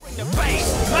Mind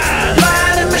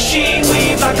and machine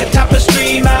weave like a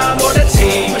tapestry, man, what a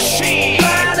team.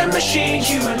 Mind and machine,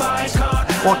 human minds can't.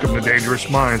 Welcome to Dangerous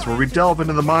Minds, where we delve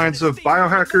into the minds of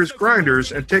biohackers,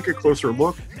 grinders, and take a closer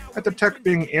look at the tech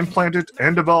being implanted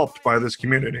and developed by this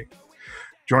community.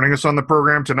 Joining us on the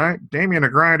program tonight, Damien, a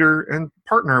grinder and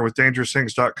partner with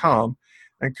dangerous.minds.episode.54.cur50r,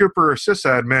 and Cooper, a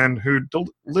sysadmin who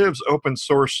lives open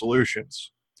source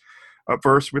solutions. Up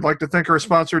first, we'd like to thank our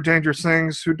sponsor, Dangerous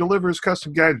Things, who delivers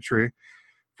custom gadgetry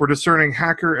for discerning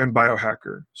hacker and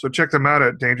biohacker. So check them out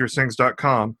at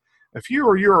dangerous.minds.episode.54.cur50r. If you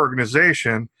or your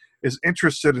organization is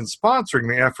interested in sponsoring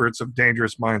the efforts of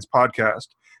Dangerous Minds podcast,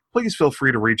 please feel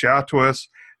free to reach out to us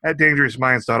at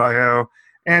dangerousminds.io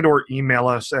and or email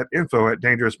us at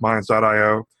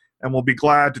info@dangerousminds.io, and we'll be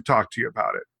glad to talk to you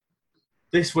about it.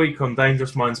 This week on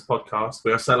Dangerous Minds podcast,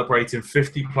 we are celebrating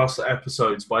 50 plus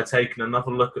episodes by taking another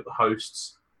look at the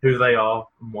hosts, who they are,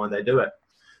 and why they do it.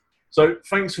 So,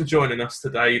 thanks for joining us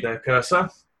today there, Cursor.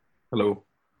 Hello.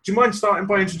 Do you mind starting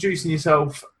by introducing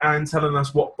yourself and telling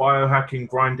us what biohacking,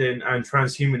 grinding, and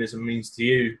transhumanism means to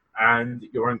you and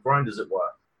your own grinders at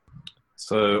work?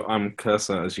 So, I'm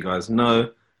Cursor, as you guys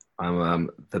know. I'm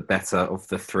the better of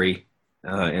the three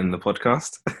in the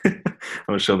podcast.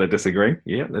 I'm sure they're disagreeing.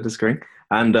 Yeah, they're disagreeing.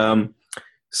 And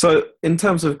so in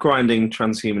terms of grinding,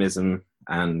 transhumanism,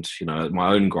 and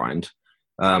my own grind,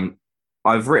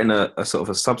 I've written a sort of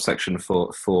a subsection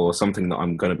for something that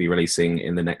I'm going to be releasing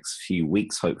in the next few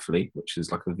weeks, hopefully, which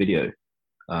is like a video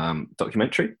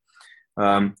documentary.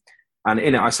 And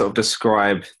in it, I sort of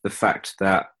describe the fact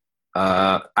that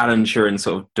Alan Turing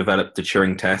sort of developed the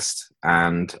Turing test,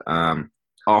 and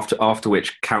after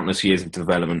which countless years of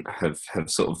development have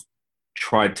sort of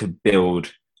tried to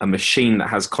build a machine that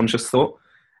has conscious thought.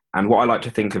 And what I like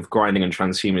to think of grinding and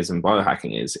transhumanism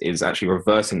biohacking is actually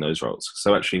reversing those roles.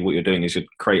 So actually what you're doing is you're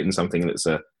creating something that's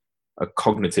a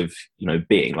cognitive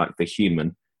being, like the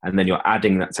human, and then you're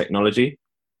adding that technology.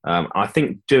 I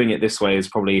think doing it this way is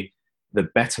probably the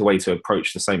better way to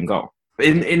approach the same goal.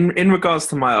 In regards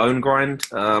to my own grind,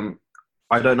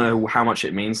 I don't know how much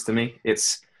it means to me.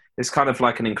 It's kind of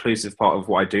like an inclusive part of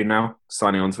what I do now,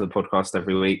 signing on to the podcast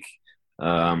every week,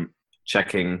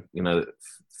 checking,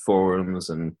 forums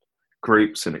and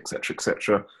groups and et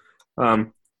cetera.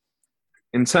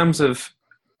 In terms of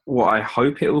what I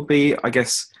hope it will be, I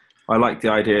guess I like the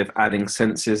idea of adding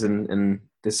sensors and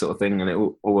this sort of thing. And it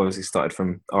all obviously started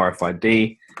from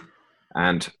RFID,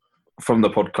 and from the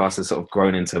podcast has sort of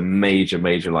grown into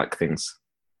major like things.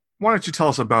 Why don't you tell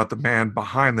us about the man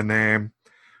behind the name?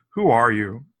 Who are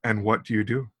you and what do you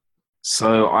do?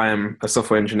 So I am a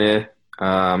software engineer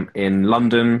in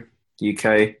London,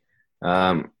 UK.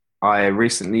 I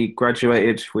recently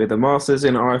graduated with a master's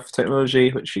in RF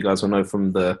technology, which you guys will know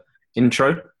from the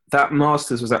intro. That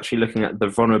master's was actually looking at the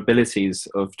vulnerabilities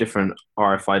of different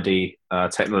RFID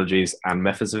technologies and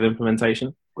methods of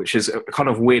implementation, which is a kind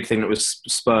of weird thing that was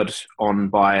spurred on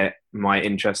by my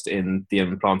interest in the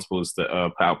implantables that are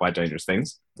put out by Dangerous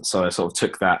Things. So I sort of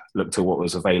took that, looked at what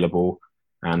was available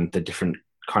and the different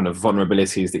kind of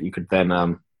vulnerabilities that you could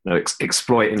then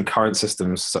exploit in current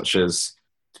systems, such as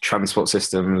transport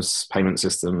systems, payment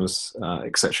systems,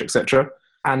 et cetera.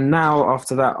 And now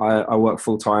after that, I work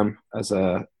full-time as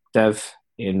a dev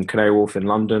in Canary Wharf in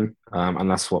London, and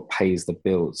that's what pays the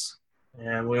bills.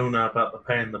 Yeah, we all know about the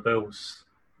paying the bills.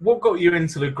 What got you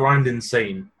into the grinding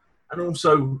scene, and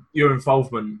also your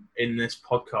involvement in this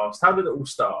podcast? How did it all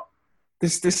start?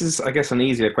 This is, I guess, an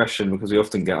easier question because we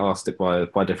often get asked it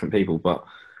by different people. But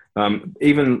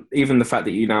even the fact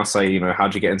that you now say,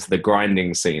 how'd you get into the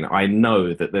grinding scene? I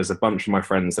know that there's a bunch of my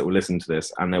friends that will listen to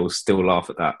this and they will still laugh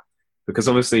at that, because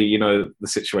obviously, the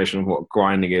situation of what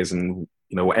grinding is and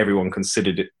what everyone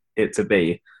considered it to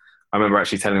be. I remember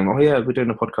actually telling them, oh yeah, we're doing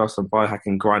a podcast on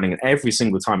biohacking, grinding, and every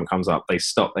single time it comes up, they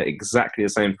stop at exactly the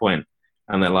same point,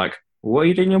 and they're like, what are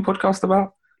you doing your podcast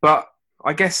about? But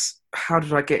I guess, how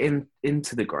did I get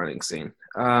into the grinding scene?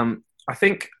 I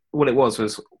think what it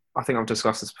was, I think I've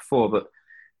discussed this before, but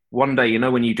one day,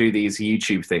 when you do these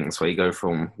YouTube things where you go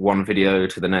from one video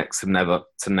to the next and never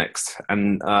to next.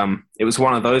 And it was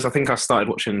one of those. I think I started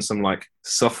watching some like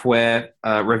software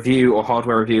review or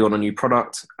hardware review on a new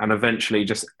product, and eventually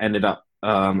just ended up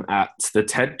at the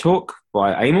TED Talk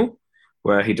by Emil,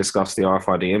 where he discussed the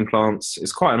RFID implants.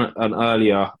 It's quite an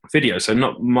earlier video, so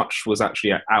not much was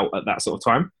actually out at that sort of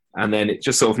time. And then it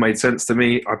just sort of made sense to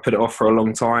me. I put it off for a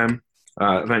long time,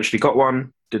 eventually got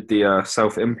one, did the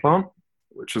self-implant,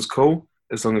 which was cool.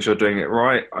 As long as you're doing it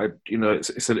right,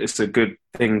 it's a good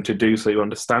thing to do so you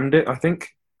understand it, I think.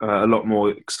 A lot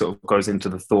more sort of goes into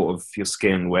the thought of your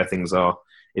skin, where things are,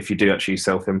 if you do actually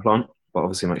self-implant, but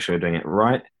obviously make sure you're doing it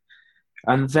right.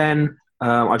 And then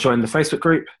I joined the Facebook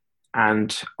group.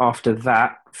 And after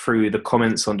that, through the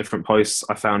comments on different posts,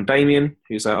 I found Damien,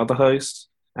 who's our other host.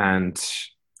 And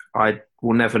I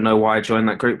will never know why I joined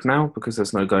that group now because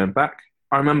there's no going back.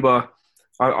 I remember,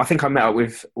 I think I met up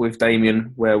with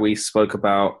Damien where we spoke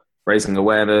about raising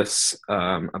awareness,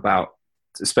 about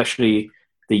especially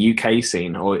the UK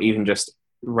scene, or even just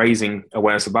raising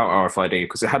awareness about RFID,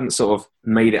 because it hadn't sort of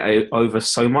made it over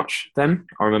so much then.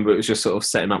 I remember it was just sort of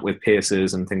setting up with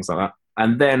piercers and things like that.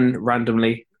 And then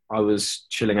randomly, I was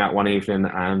chilling out one evening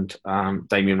and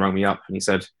Damien rang me up and he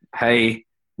said, hey,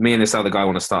 me and this other guy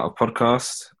want to start a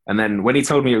podcast. And then when he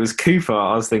told me it was Cooper,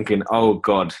 I was thinking, oh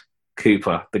God,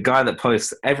 Cooper, the guy that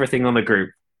posts everything on the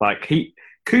group. Like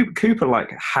Cooper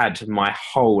like had my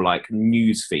whole like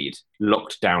news feed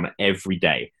locked down every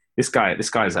day. This guy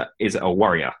is a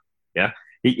warrior. Yeah.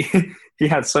 He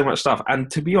had so much stuff.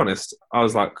 And to be honest, I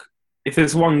was like, if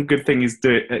there's one good thing he's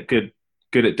good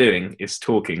at doing, is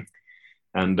talking.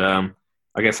 And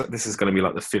I guess this is going to be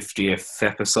like the 50th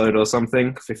episode or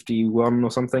something, 51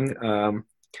 or something.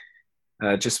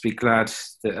 Just be glad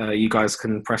that you guys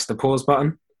can press the pause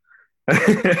button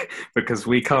because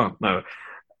we can't. No,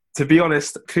 to be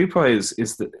honest, Cooper is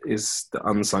the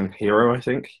unsung hero. I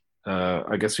think.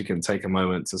 I guess we can take a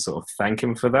moment to sort of thank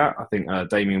him for that. I think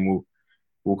Damien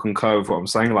will concur with what I'm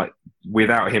saying. Like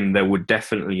without him, there would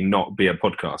definitely not be a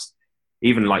podcast.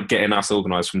 Even like getting us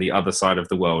organised from the other side of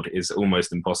the world is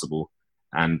almost impossible.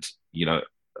 And, you know,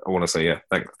 I want to say,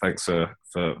 thanks for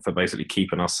basically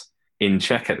keeping us in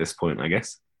check at this point, I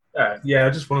guess. Yeah,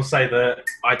 I just want to say that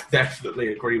I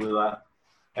definitely agree with that.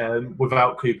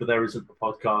 Without Cooper, there isn't a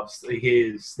podcast. He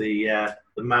is the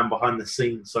man behind the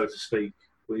scenes, so to speak.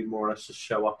 We more or less just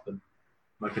show up and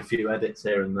make a few edits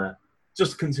here and there.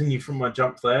 Just to continue from my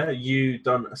jump there, you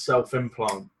done a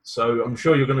self-implant. So I'm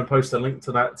sure you're going to post a link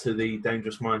to that to the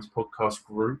Dangerous Minds podcast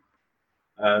group.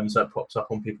 So it pops up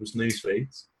on people's news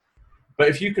feeds. But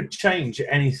if you could change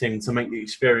anything to make the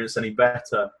experience any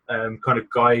better, kind of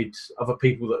guide other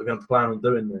people that are going to plan on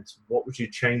doing this, what would you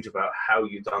change about how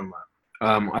you've done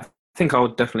that? I think I'll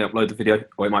definitely upload the video,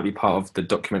 or it might be part of the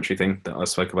documentary thing that I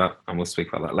spoke about, and we'll speak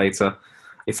about that later.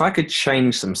 If I could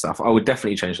change some stuff, I would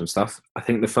definitely change some stuff. I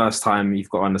think the first time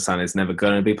you've got to understand it's never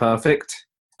going to be perfect.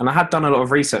 And I had done a lot of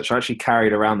research. I actually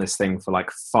carried around this thing for like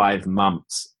 5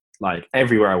 months. Like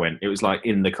everywhere I went, it was like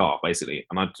in the car basically.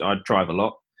 And I'd drive a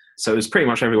lot. So it was pretty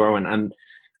much everywhere I went. And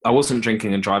I wasn't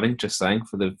drinking and driving, just saying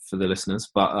for the listeners.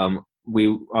 But I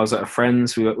was at a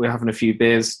friend's, we were having a few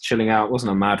beers, chilling out. It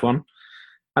wasn't a mad one.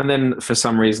 And then for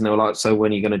some reason they were like, so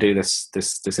when are you going to do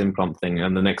this implant thing?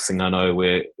 And the next thing I know,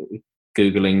 we're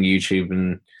Googling YouTube,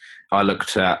 and I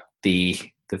looked at the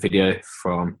video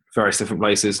from various different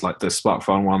places, like the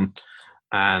SparkFun one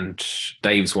and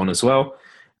Dave's one as well.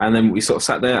 And then we sort of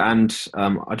sat there and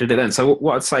I did it then. So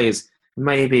what I'd say is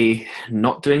maybe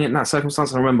not doing it in that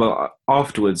circumstance. I remember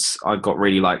afterwards I got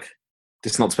really like,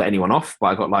 just not to put anyone off, but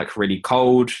I got like really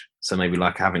cold. So maybe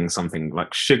like having something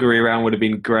like sugary around would have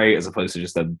been great as opposed to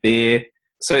just a beer.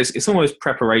 So it's almost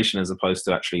preparation as opposed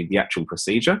to actually the actual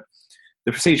procedure.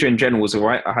 The procedure in general was all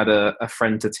right. I had a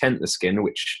friend to tent the skin,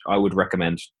 which I would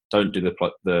recommend. Don't do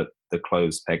the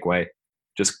closed peg way.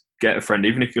 Just get a friend,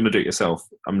 even if you're going to do it yourself.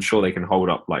 I'm sure they can hold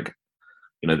up like,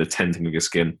 you know, the tenting of your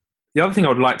skin. The other thing I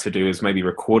would like to do is maybe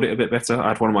record it a bit better. I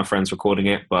had one of my friends recording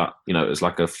it, but, you know, it was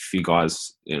like a few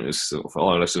guys, you know, it was sort of,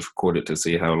 oh, let's just record it to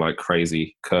see how like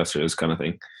crazy Cursor is kind of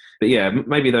thing. But yeah,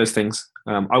 maybe those things.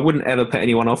 I wouldn't ever put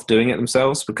anyone off doing it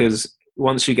themselves, because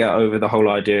once you get over the whole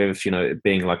idea of, you know, it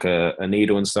being like a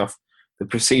needle and stuff, the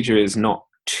procedure is not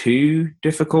too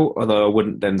difficult, although I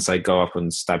wouldn't then say go up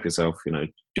and stab yourself. You know,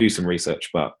 do some research,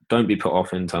 but don't be put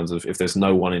off in terms of if there's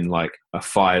no one in like a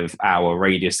 5-hour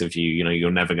radius of you, you know,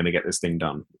 you're never going to get this thing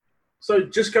done. So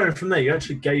just going from there, you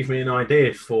actually gave me an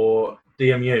idea for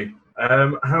DMU.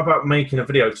 How about making a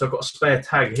video? So I've got a spare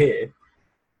tag here,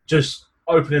 just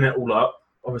opening it all up.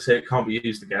 Obviously, it can't be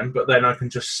used again, but then I can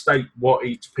just state what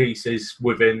each piece is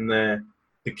within the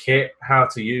kit, how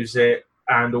to use it,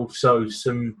 and also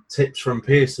some tips from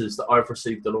piercers that I've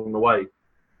received along the way.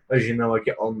 As you know, I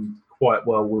get on quite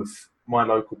well with my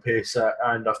local piercer,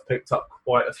 and I've picked up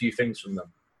quite a few things from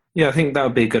them. Yeah, I think that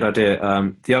would be a good idea.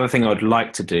 The other thing I'd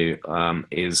like to do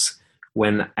is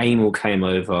when Emil came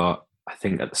over, I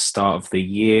think at the start of the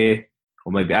year,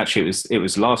 or maybe actually it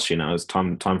was last year now, as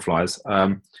time flies.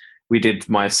 We did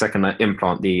my second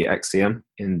implant, the XCM,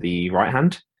 in the right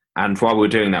hand. And while we were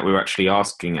doing that, we were actually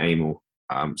asking Emil,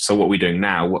 so what are we doing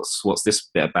now? What's this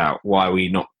bit about? Why are we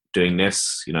not doing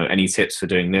this? You know, any tips for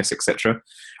doing this, etc.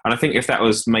 And I think if that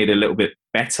was made a little bit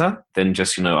better than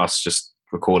just, you know, us just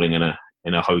recording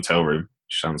in a hotel room,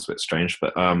 sounds a bit strange,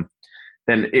 but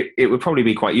then it would probably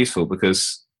be quite useful,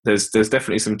 because there's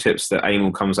definitely some tips that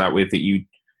Emil comes out with that you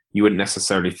wouldn't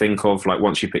necessarily think of. Like,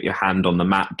 once you put your hand on the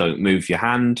mat, don't move your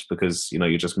hand, because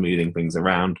you're just moving things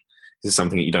around. This is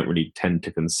something that you don't really tend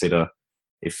to consider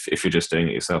if you're just doing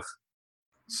it yourself.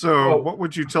 So what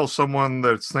would you tell someone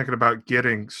that's thinking about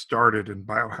getting started in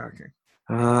biohacking?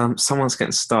 Someone's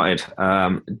getting started.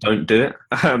 Don't do it.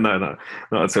 No, not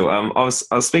at all. I was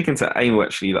speaking to Emil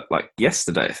actually like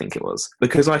yesterday, I think it was,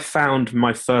 because I found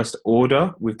my first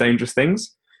order with Dangerous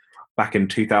Things back in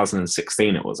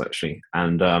 2016. It was actually,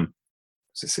 and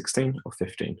was it 16 or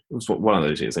 15? It was one of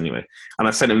those years anyway. And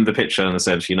I sent him the picture and I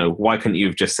said, why couldn't you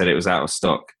have just said it was out of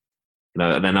stock?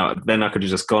 And then I could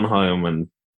have just gone home and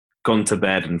gone to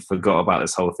bed and forgot about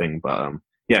this whole thing. But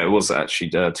yeah, it was actually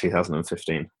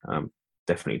 2015.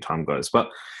 Definitely time goes. But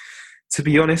to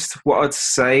be honest, what I'd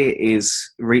say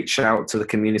is reach out to the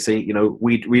community.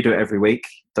 We do it every week.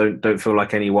 Don't feel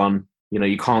like anyone,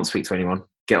 you can't speak to anyone.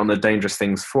 Get on the Dangerous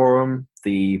Things forum,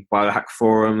 the biohack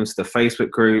forums, the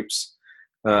Facebook groups.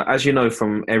 As you know,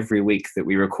 from every week that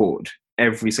we record,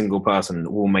 every single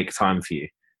person will make time for you.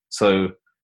 So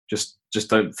just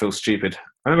don't feel stupid.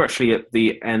 I remember actually at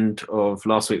the end of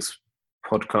last week's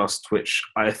podcast, which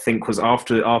I think was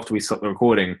after we stopped the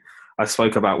recording, I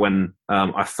spoke about when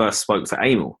I first spoke to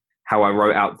Emil, how I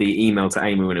wrote out the email to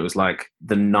Emil, and it was like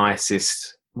the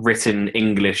nicest written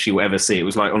English you'll ever see. It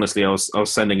was like, honestly, I was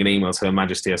sending an email to Her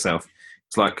Majesty herself.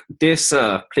 It's like, "Dear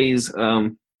Sir, please,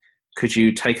 could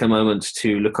you take a moment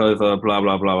to look over blah,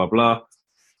 blah, blah, blah, blah."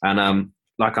 And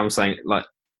like I'm saying, like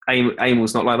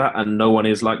Emil's not like that, and no one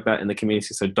is like that in the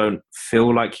community, so don't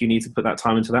feel like you need to put that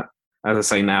time into that. As I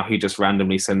say, now he just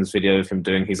randomly sends video of him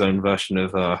doing his own version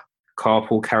of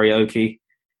carpool karaoke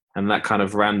and that kind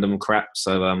of random crap.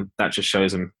 So that just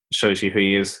shows you who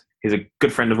he is. He's a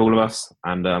good friend of all of us,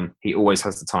 and he always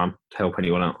has the time to help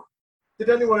anyone out. Did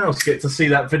anyone else get to see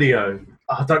that video?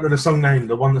 I don't know the song name,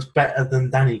 the one that's better than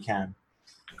Danny can.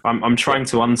 I'm trying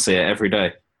to unsee it every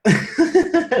day.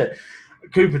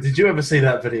 Cooper, did you ever see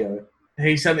that video?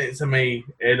 He sent it to me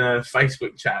in a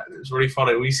Facebook chat. It was really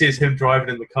funny. We see him driving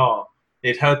in the car.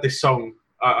 He'd heard this song,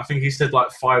 I think he said like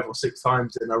 5 or 6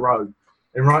 times in a row.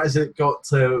 And right as it got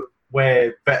to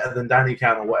where better than Danny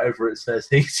can or whatever it says,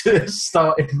 he just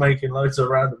started making loads of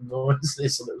random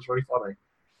noises, and it was really funny.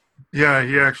 Yeah,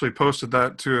 he actually posted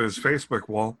that to his Facebook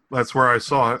wall. That's where I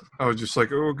saw it. I was just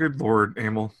like, oh, good Lord,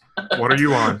 Emil. What are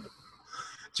you on?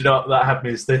 Do you know what? That had me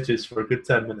in stitches for a good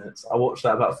 10 minutes. I watched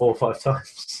that about 4 or 5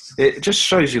 times. It just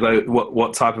shows you though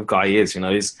what type of guy he is.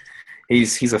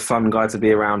 He's a fun guy to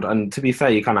be around, and to be fair,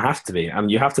 you kind of have to be.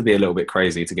 And you have to be a little bit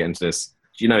crazy to get into this.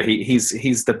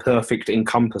 He's the perfect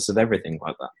encompass of everything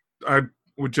like that. I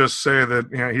would just say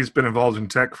that he's been involved in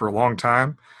tech for a long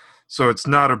time, so it's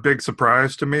not a big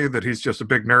surprise to me that he's just a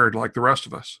big nerd like the rest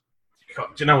of us. Do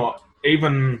you know what?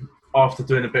 Even after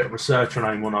doing a bit of research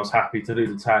on him when I was happy to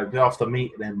do the tag, after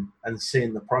meeting him and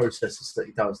seeing the processes that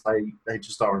he does, they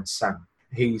just are insane.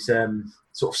 He's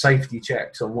sort of safety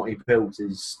checks on what he builds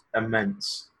is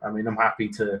immense. I mean, I'm happy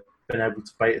to have been able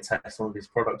to beta test one of his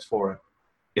products for it.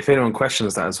 If anyone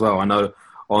questions that as well, I know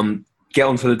get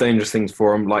onto the Dangerous Things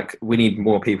forum. Like, we need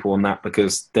more people on that,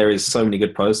 because there is so many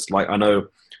good posts. Like, I know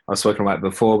I've spoken about it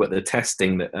before, but the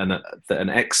testing that an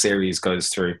X series goes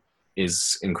through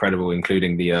is incredible,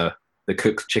 including the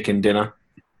cooked chicken dinner.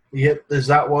 Yep, there's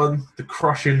that one, the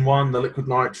crushing one, the liquid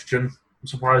nitrogen. I'm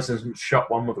surprised he hasn't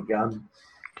shot one with a gun.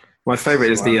 My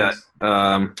favourite is the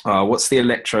what's the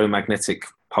electromagnetic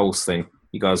pulse thing?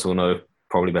 You guys all know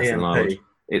probably better than I would.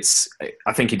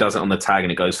 I think he does it on the tag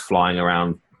and it goes flying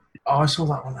around. Oh, I saw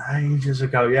that one ages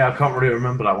ago. Yeah, I can't really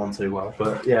remember that one too well,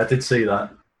 but yeah, I did see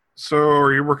that. So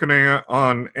are you working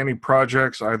on any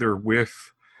projects either with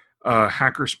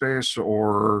Hackerspace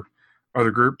or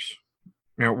other groups?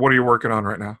 What are you working on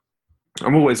right now?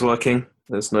 I'm always working.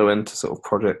 There's no end to sort of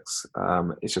projects.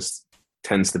 It just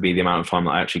tends to be the amount of time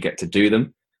that I actually get to do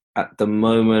them. At the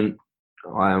moment,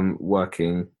 I am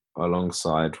working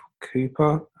alongside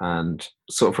Cooper and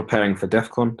sort of preparing for DEF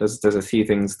CON. There's a few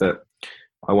things that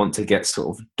I want to get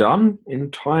sort of done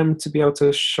in time to be able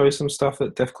to show some stuff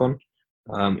at DEF CON.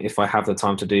 If I have the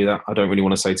time to do that, I don't really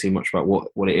want to say too much about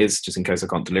what it is, just in case I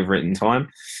can't deliver it in time.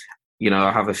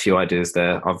 I have a few ideas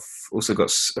there. I've also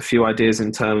got a few ideas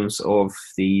in terms of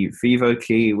the Vivo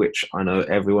key, which I know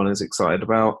everyone is excited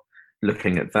about.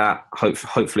 Looking at that,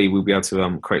 hopefully we'll be able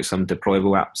to create some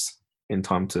deployable apps in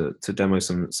time to demo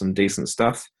some decent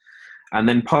stuff. And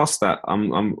then past that,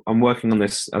 I'm working on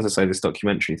this, as I say, this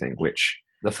documentary thing, which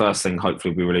the first thing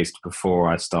hopefully will be released before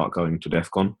I start going to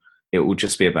DEF CON. It will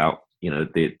just be about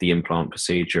the implant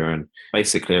procedure and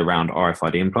basically around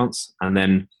RFID implants. And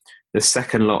then the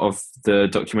second lot of the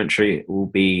documentary will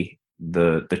be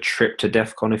the trip to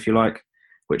DEF CON, if you like,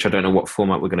 which I don't know what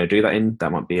format we're going to do that in.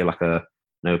 That might be like a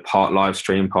part live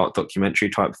stream, part documentary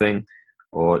type thing,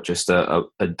 or just a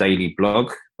daily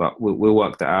blog. But we'll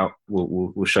work that out.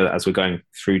 We'll show that as we're going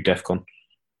through DEF CON.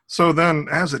 So then,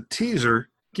 as a teaser,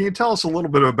 can you tell us a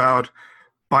little bit about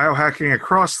biohacking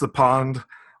across the pond,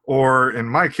 or in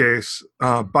my case,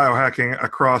 biohacking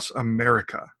across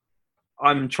America?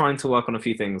 I'm trying to work on a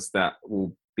few things that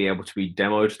will be able to be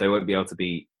demoed. They won't be able to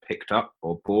be picked up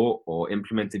or bought or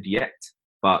implemented yet,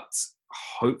 but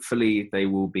hopefully they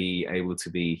will be able to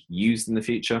be used in the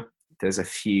future. There's a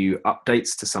few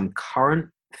updates to some current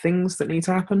things that need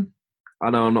to happen. I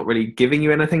know I'm not really giving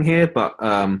you anything here, but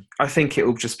I think it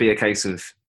will just be a case of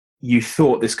you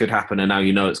thought this could happen and now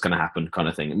you know it's going to happen kind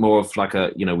of thing. More of like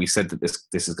we said that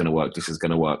this is going to work, this is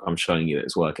going to work. I'm showing you that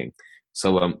it's working.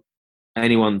 So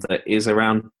anyone that is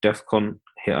around DEF CON,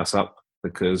 hit us up,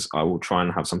 because I will try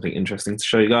and have something interesting to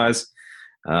show you guys.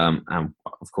 And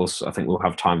of course, I think we'll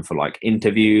have time for like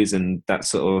interviews and that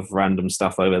sort of random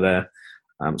stuff over there.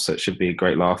 So it should be a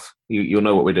great laugh. You'll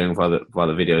know what we're doing via the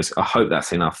videos. I hope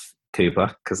that's enough,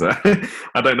 Cooper, because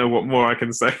I don't know what more I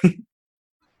can say.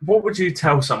 What would you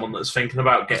tell someone that's thinking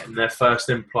about getting their first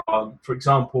implant? For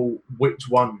example, which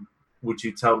one would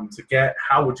you tell them to get?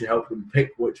 How would you help them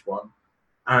pick which one?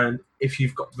 And if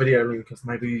you've got a video link of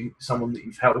maybe someone that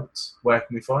you've helped, where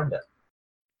can we find it?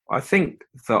 I think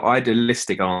the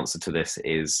idealistic answer to this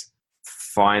is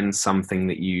find something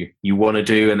that you want to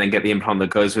do and then get the implant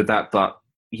that goes with that. But,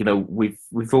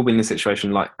 we've all been in a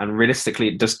situation and realistically,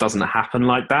 it just doesn't happen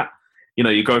like that.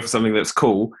 You go for something that's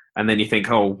cool and then you think,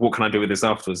 oh, what can I do with this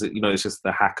afterwards? It's just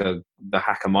the hacker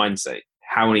mindset.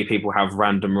 How many people have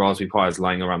random Raspberry Pis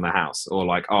lying around their house, or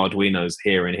like Arduinos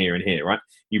here and here and here, right?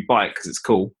 You buy it because it's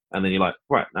cool, and then you're like,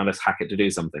 right, now let's hack it to do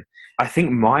something. I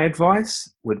think my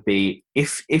advice would be,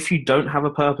 if you don't have a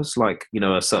purpose, like,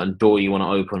 a certain door you want to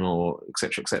open or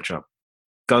et cetera,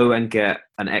 go and get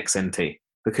an XNT,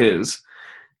 because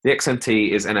the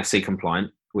XNT is NFC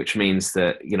compliant, which means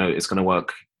that, it's going to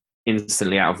work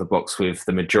instantly out of the box with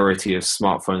the majority of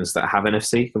smartphones that have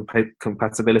NFC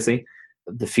compatibility.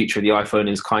 The future of the iPhone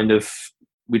is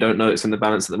we don't know it's in the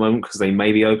balance at the moment because they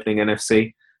may be opening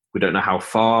NFC. We don't know how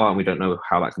far, and we don't know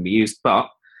how that can be used, but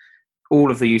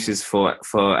all of the uses for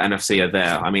NFC are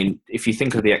there. I mean, if you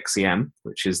think of the XEM,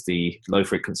 which is the low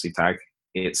frequency tag,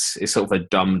 it's sort of a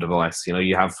dumb device.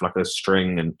 You have like a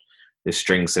string, and this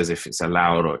string says if it's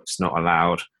allowed or it's not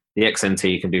allowed. The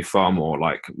XNT can do far more,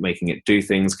 like making it do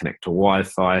things, connect to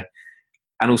Wi-Fi,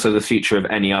 and also the future of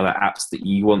any other apps that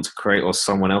you want to create or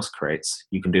someone else creates.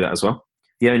 You can do that as well.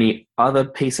 The only other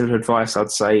piece of advice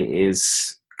I'd say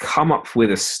is come up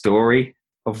with a story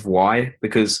of why,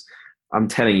 because I'm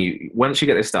telling you, once you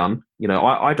get this done,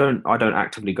 I don't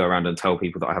actively go around and tell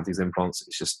people that I have these implants.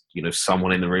 It's just,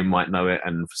 someone in the room might know it,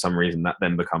 and for some reason that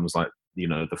then becomes like,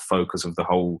 the focus of the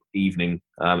whole evening.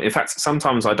 In fact,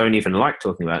 sometimes I don't even like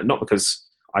talking about it, not because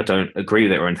I don't agree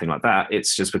with it or anything like that.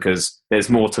 It's just because there's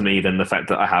more to me than the fact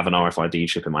that I have an RFID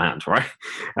chip in my hand, right?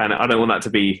 And I don't want that to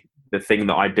be the thing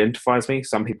that identifies me.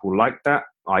 Some people like that.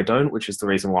 I don't, which is the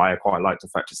reason why I quite like the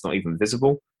fact it's not even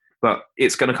visible. But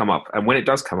it's going to come up. And when it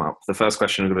does come up, the first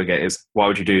question I'm going to get is, why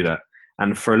would you do that?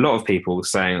 And for a lot of people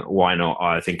saying, why not?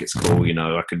 I think it's cool.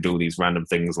 I can do all these random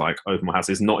things like open my house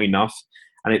is not enough.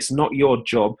 And it's not your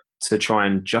job to try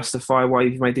and justify why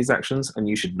you've made these actions, and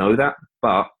you should know that,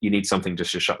 but you need something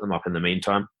just to shut them up in the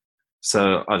meantime.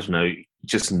 So, I don't know,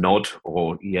 just nod,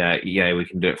 or yeah, we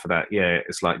can do it for that. Yeah,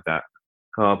 it's like that.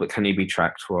 Oh, but can you be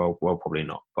tracked? Well, probably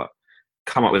not, but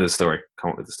come up with a story.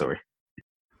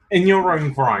 In your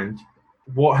own grind,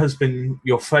 what has been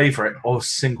your favourite or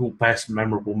single best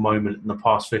memorable moment in the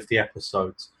past 50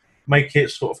 episodes? Make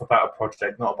it sort of about a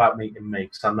project, not about meeting me,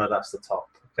 because I know that's the top,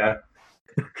 okay?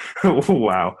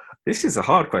 Wow, this is a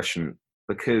hard question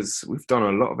because we've done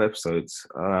a lot of episodes.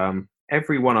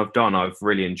 Every one I've done, I've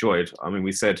really enjoyed. I mean,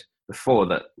 we said before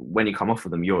that when you come off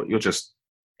of them, you're just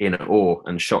in awe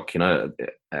and shock, at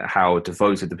how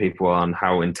devoted the people are and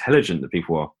how intelligent the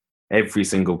people are. Every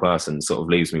single person sort of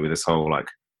leaves me with this whole like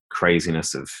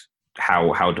craziness of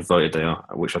how devoted they are,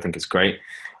 which I think is great.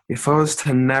 If I was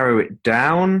to narrow it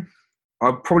down,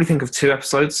 I'd probably think of 2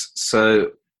 episodes.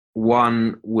 So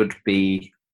one would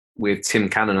be with Tim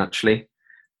Cannon, actually.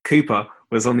 Cooper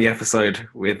was on the episode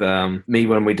with me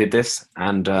when we did this,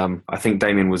 and I think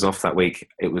Damien was off that week.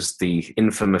 It was the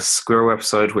infamous squirrel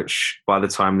episode, which by the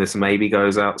time this maybe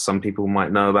goes out, some people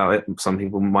might know about it, some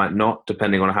people might not,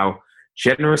 depending on how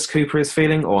generous Cooper is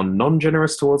feeling or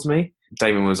non-generous towards me.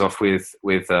 Damon was off with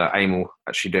Amel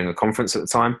actually doing a conference at the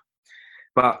time.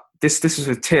 But this was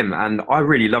with Tim, and I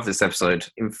really love this episode.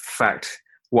 In fact,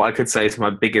 what I could say to my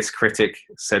biggest critic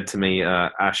said to me,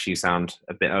 Ash, you sound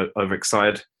a bit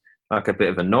overexcited, like a bit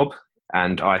of a knob.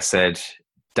 And I said,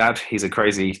 Dad, he's a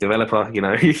crazy developer,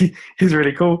 he's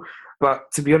really cool.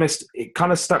 But to be honest, it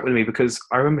kind of stuck with me because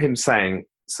I remember him saying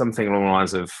something along the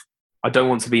lines of, I don't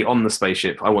want to be on the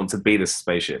spaceship, I want to be the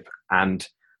spaceship. And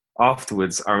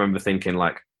afterwards, I remember thinking,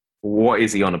 like, what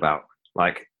is he on about?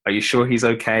 Like, are you sure he's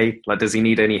okay? Like, does he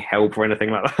need any help or anything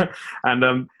like that?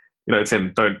 And,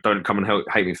 Tim, don't come and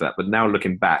hate me for that. But now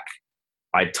looking back,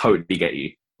 I totally get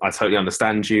you. I totally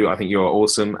understand you. I think you're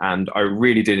awesome. And I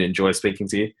really did enjoy speaking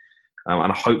to you.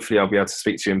 And hopefully I'll be able to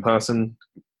speak to you in person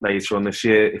later on this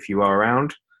year if you are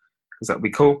around, because that would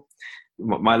be cool.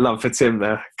 My love for Tim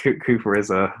there, Cooper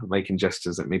is making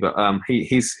gestures at me, but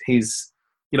he's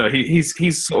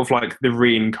sort of like the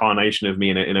reincarnation of me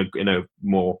in a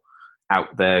more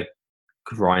out there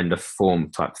grinder form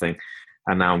type thing.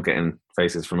 And now I'm getting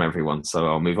faces from everyone, so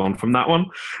I'll move on from that one.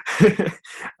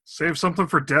 Save something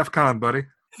for DEF CON, buddy.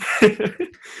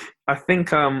 I think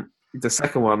the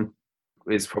second one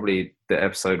is probably the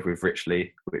episode with Rich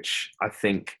Lee, which I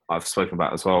think I've spoken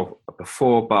about as well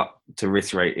before, but to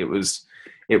reiterate, it was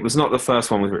not the first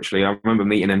one with Rich Lee. I remember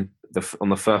meeting him on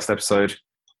the first episode.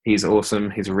 He's awesome.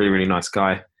 He's a really, really nice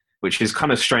guy, which is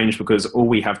kind of strange because all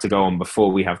we have to go on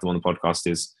before we have them on the podcast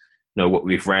is, what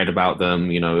we've read about them,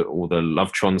 all the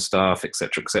Lovetron stuff, et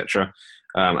cetera,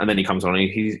 and then he comes on and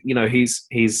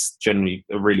he's generally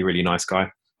a really, really nice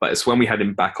guy. But it's when we had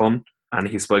him back on and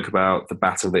he spoke about the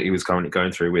battle that he was currently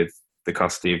going through with the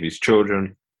custody of his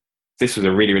children. This was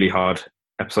a really, really hard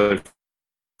episode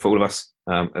for all of us,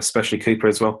 especially Cooper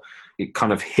as well. It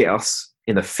kind of hit us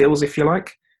in the feels, if you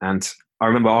like. And I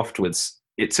remember afterwards,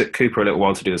 it took Cooper a little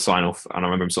while to do the sign-off, and I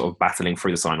remember him sort of battling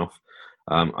through the sign-off.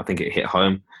 I think it hit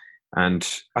home. And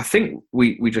I think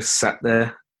we just sat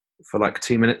there for like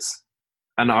 2 minutes.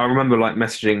 And I remember like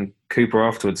messaging Cooper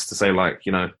afterwards to say like,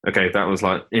 okay, that was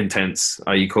like intense.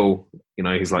 Are you cool?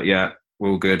 He's like, yeah,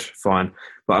 we're all good, fine.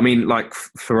 But I mean, like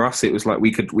for us, it was like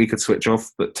we could switch off,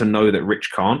 but to know that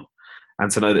Rich can't, and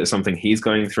to know that something he's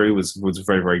going through was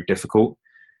very, very difficult.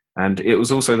 And it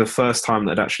was also the first time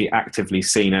that I'd actually actively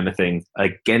seen anything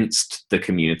against the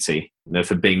community,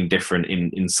 for being different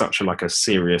in such a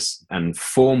serious and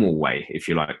formal way, if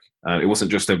you like. It wasn't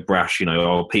just a brash,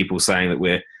 people saying that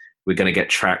we're going to get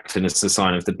tracked and it's a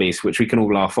sign of the beast, which we can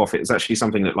all laugh off. It was actually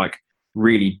something that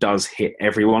really does hit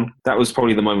everyone. That was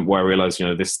probably the moment where I realized,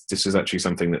 this is actually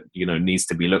something that, needs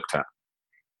to be looked at.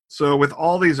 So with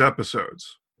all these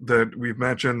episodes that we've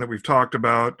mentioned, that we've talked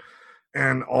about,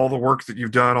 and all the work that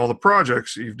you've done, all the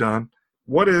projects that you've done,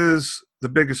 what is the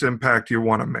biggest impact you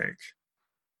want to make?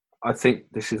 I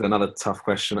think this is another tough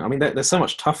question. I mean, there's so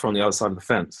much tougher on the other side of the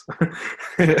fence.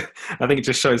 I think it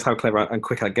just shows how clever and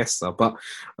quick our guests are. But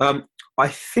I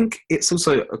think it's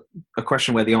also a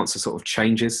question where the answer sort of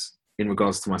changes in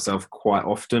regards to myself quite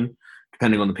often,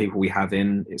 depending on the people we have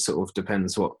in. It sort of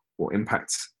depends what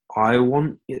impact I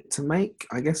want it to make.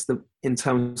 I guess in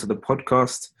terms of the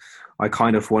podcast, I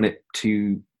kind of want it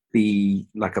to be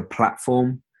like a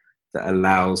platform that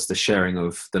allows the sharing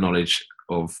of the knowledge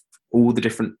of all the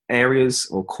different areas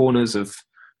or corners of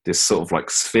this sort of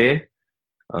sphere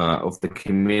of the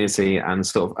community, and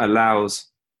sort of allows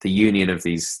the union of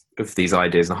these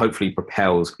ideas and hopefully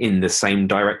propels in the same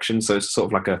direction. So it's sort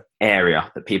of like a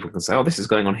area that people can say, oh, this is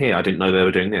going on here. I didn't know they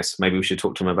were doing this. Maybe we should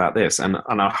talk to them about this. And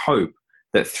I hope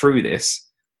that through this,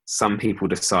 some people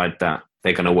decide that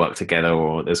they're going to work together,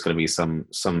 or there's going to be some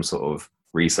sort of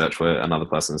research where another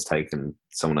person's taken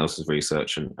someone else's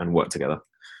research and work together.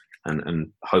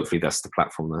 And hopefully that's the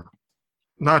platform there.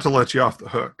 Not to let you off the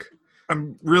hook,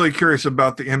 I'm really curious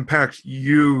about the impact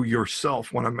you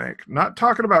yourself want to make. Not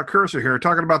talking about Cursor here,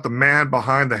 talking about the man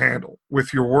behind the handle.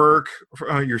 With your work,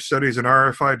 your studies in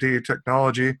RFID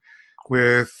technology,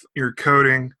 with your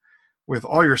coding, with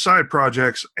all your side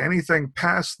projects, anything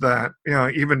past that,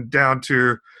 even down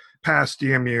to past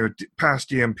DMU,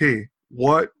 past DMP,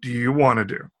 what do you want to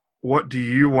do? What do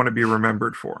you want to be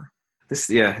remembered for? It's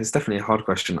definitely a hard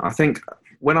question. I think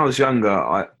when I was younger,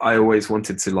 I always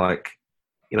wanted to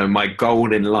my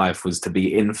goal in life was to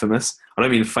be infamous. I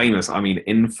don't mean famous, I mean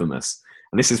infamous.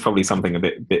 And this is probably something a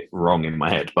bit wrong in my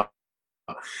head, but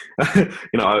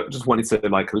I just wanted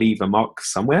to leave a mark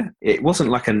somewhere. It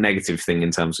wasn't a negative thing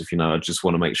in terms of, I just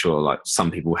want to make sure some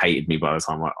people hated me by the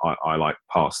time I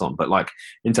passed on. But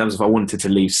in terms of I wanted to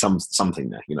leave something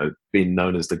there, being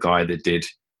known as the guy that did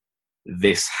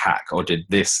this hack or did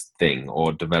this thing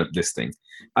or developed this thing.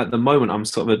 At the moment, I'm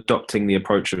sort of adopting the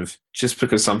approach of just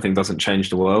because something doesn't change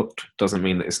the world doesn't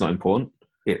mean that it's not important.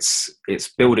 It's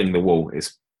building the wall.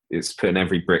 It's putting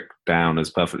every brick down as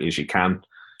perfectly as you can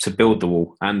to build the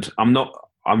wall. And I'm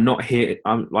not here.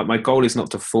 My goal is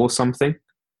not to force something.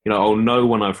 I'll know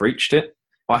when I've reached it.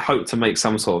 I hope to make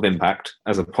some sort of impact,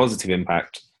 as a positive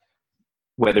impact,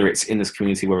 whether it's in this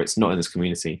community, whether it's not in this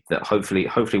community, that hopefully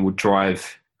will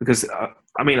drive. Because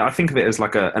I think of it as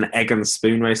like an egg and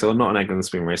spoon race, or not an egg and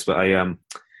spoon race, but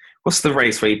what's the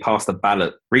race where you pass the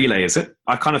ballot relay? Is it?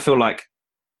 I kind of feel like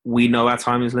we know our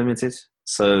time is limited,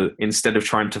 so instead of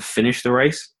trying to finish the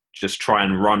race, just try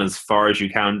and run as far as you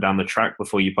can down the track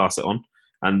before you pass it on.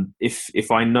 And if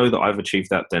I know that I've achieved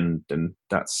that, then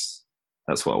that's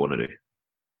what I want to do.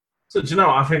 So do you know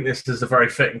what? I think this is a very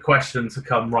fitting question to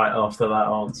come right after that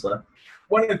answer.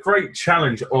 When a great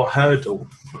challenge or hurdle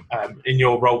in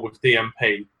your role with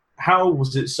DMP, how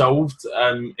was it solved?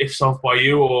 If solved by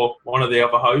you or one of the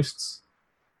other hosts?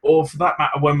 Or for that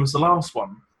matter, when was the last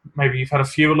one? Maybe you've had a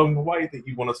few along the way that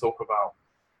you want to talk about.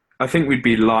 I think we'd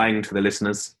be lying to the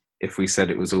listeners if we said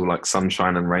it was all like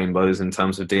sunshine and rainbows in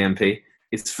terms of DMP.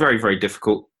 It's very, very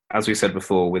difficult. As we said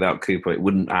before, without Cooper, it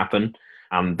wouldn't happen.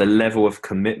 The level of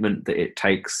commitment that it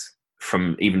takes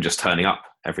from even just turning up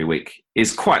every week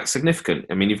is quite significant.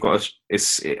 I mean,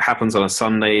 it happens on a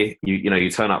Sunday. You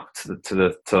turn up to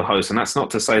the host, and that's not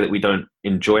to say that we don't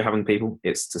enjoy having people.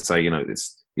 It's to say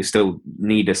you still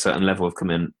need a certain level of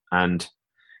commitment. And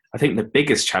I think the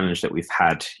biggest challenge that we've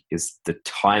had is the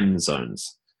time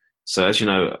zones. So as you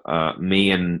know,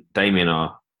 me and Damien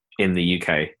are in the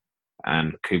UK,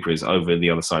 and Cooper is over the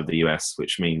other side of the US,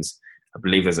 which means I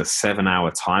believe there's a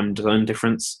 7-hour time zone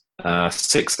difference.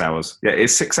 6 hours. Yeah,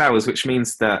 it's 6 hours, which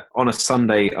means that on a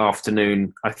Sunday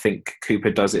afternoon, I think Cooper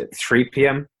does it at 3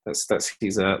 p.m. That's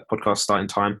his podcast starting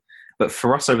time. But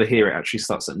for us over here, it actually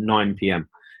starts at 9 p.m.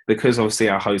 Because obviously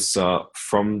our hosts are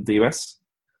from the US.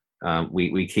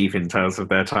 We keep in terms of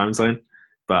their time zone.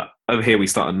 But over here, we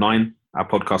start at 9. Our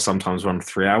podcast sometimes run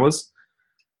 3 hours.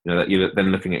 That you're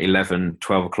then looking at 11,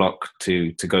 12 o'clock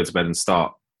to go to bed and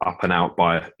start up and out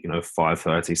by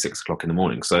 5:30, 6 o'clock in the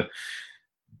morning. So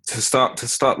to start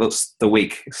the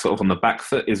week sort of on the back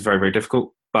foot is very, very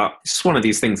difficult. But it's just one of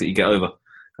these things that you get over.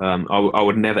 I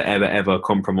would never, ever, ever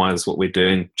compromise what we're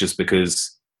doing just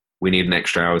because we need an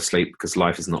extra hour of sleep, because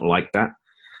life is not like that.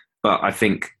 But I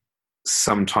think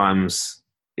sometimes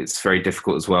it's very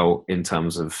difficult as well in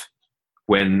terms of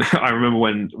when I remember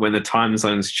when the time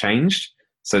zones changed.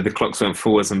 So the clocks went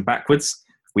forwards and backwards.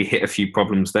 We hit a few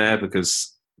problems there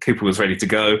because Cooper was ready to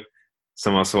go.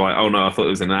 Some of us were like, oh no, I thought it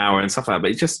was in an hour and stuff like that.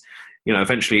 But it just,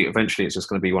 eventually it's just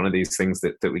going to be one of these things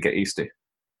that we get used to.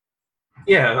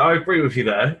 Yeah, I agree with you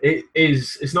there.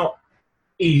 It's not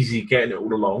easy getting it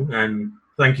all along. And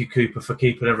thank you, Cooper, for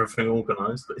keeping everything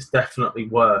organised. But it's definitely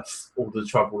worth all the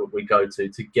trouble that we go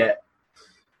to get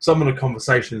some of the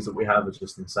conversations that we have are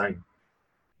just insane.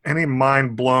 Any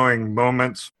mind-blowing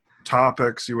moments,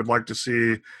 topics you would like to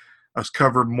see us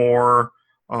cover more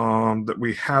that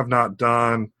we have not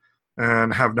done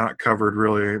and have not covered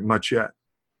really much yet?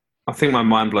 I think my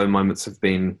mind-blowing moments have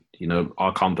been,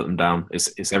 I can't put them down.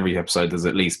 It's every episode there's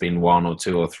at least been one or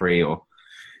two or three, or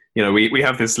we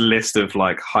have this list of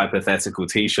like hypothetical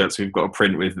T-shirts we've got to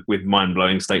print with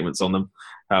mind-blowing statements on them,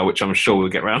 which I'm sure we'll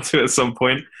get around to at some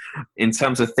point. In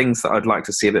terms of things that I'd like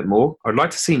to see a bit more, I'd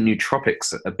like to see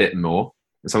nootropics a bit more.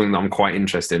 It's something that I'm quite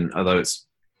interested in, although it's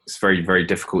very, very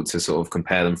difficult to sort of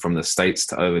compare them from the States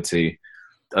to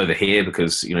over here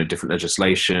because, different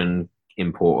legislation,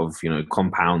 import of,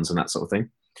 compounds and that sort of thing.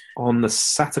 On the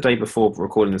Saturday before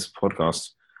recording this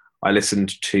podcast, I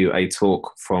listened to a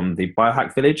talk from the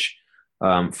Biohack Village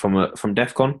from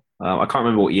DEF CON. I can't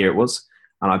remember what year it was,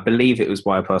 and I believe it was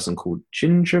by a person called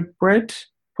Gingerbread,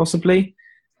 possibly.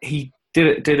 He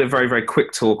did a very, very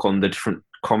quick talk on the different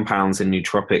compounds in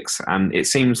nootropics, and it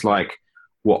seems like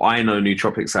what I know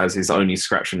nootropics as is only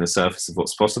scratching the surface of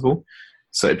what's possible.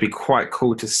 So it'd be quite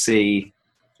cool to see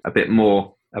a bit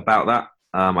more about that.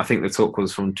 I think the talk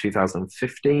was from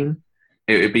 2015.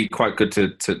 It would be quite good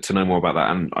to know more about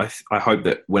that. And I hope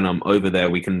that when I'm over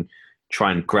there, we can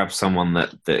try and grab someone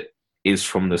that is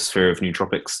from the sphere of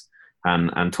nootropics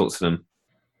and talk to them.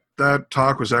 That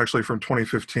talk was actually from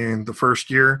 2015, the first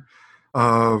year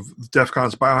of DEF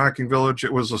CON's Biohacking Village.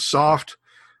 It was a soft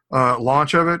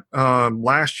launch of it.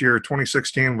 Last year,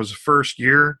 2016, was the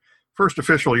first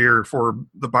official year for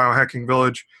the Biohacking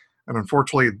Village. And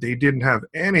unfortunately, they didn't have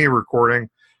any recording,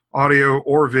 audio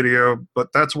or video,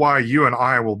 but that's why you and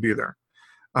I will be there.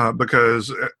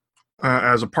 Because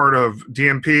as a part of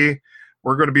DMP,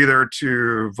 We're going to be there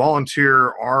to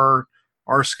volunteer our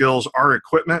skills, our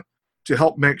equipment, to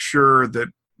help make sure that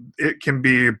it can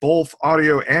be both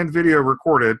audio and video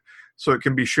recorded so it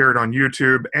can be shared on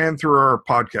YouTube and through our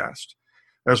podcast,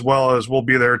 as well as we'll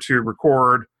be there to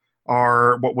record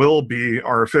what will be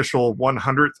our official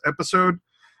 100th episode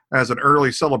as an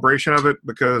early celebration of it,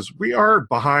 because we are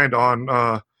behind on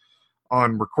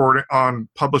recording, on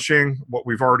publishing what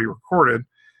we've already recorded,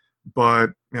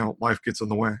 but life gets in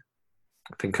the way.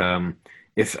 I think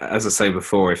if, as I say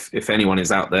before, if anyone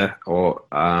is out there or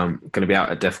going to be out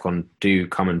at DEF CON, do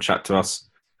come and chat to us.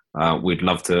 We'd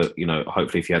love to,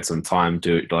 hopefully if you had some time,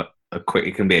 do it like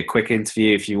it can be a quick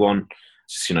interview if you want,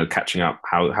 just, catching up.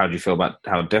 How do you feel about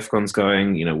how DEF CON's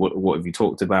going? What have you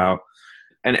talked about?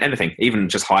 And anything, even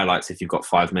just highlights. If you've got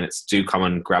 5 minutes, do come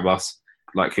and grab us.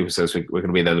 Like Cooper says, we're going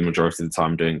to be there the majority of the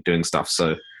time doing stuff.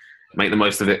 So make the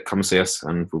most of it. Come see us,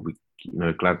 and we'll be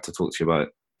glad to talk to you about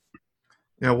it.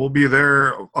 Yeah, we'll be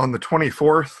there on the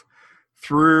 24th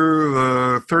through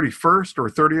the 31st or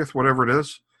 30th, whatever it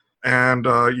is. And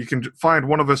you can find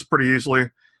one of us pretty easily.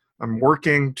 I'm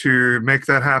working to make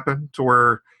that happen to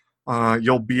where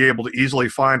you'll be able to easily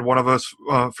find one of us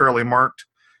fairly marked.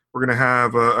 We're going to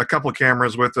have a couple of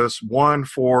cameras with us, one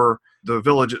for the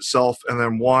village itself and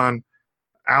then one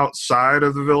outside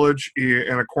of the village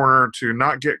in a corner to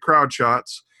not get crowd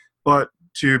shots, but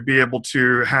to be able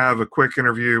to have a quick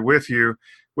interview with you,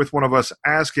 with one of us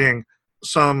asking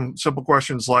some simple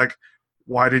questions like,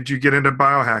 why did you get into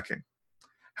biohacking?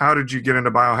 How did you get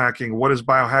into biohacking? What does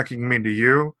biohacking mean to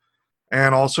you?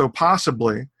 And also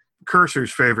possibly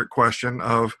Cursor's favorite question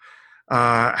of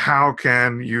how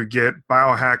can you get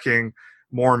biohacking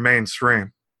more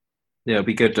mainstream? Yeah, it'd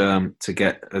be good to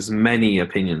get as many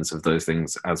opinions of those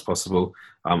things as possible.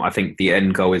 I think the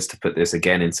end goal is to put this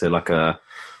again into like a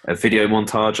video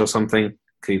montage or something,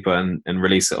 Cooper, and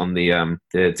release it on the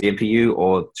DMPU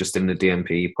or just in the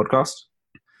DMP podcast.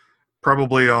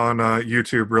 Probably on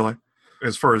YouTube, really.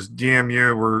 As far as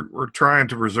DMU, we're trying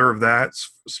to reserve that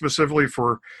specifically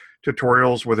for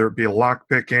tutorials, whether it be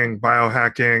lockpicking,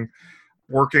 biohacking,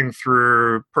 working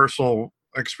through personal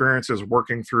experiences,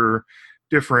 working through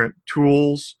different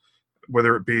tools,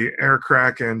 whether it be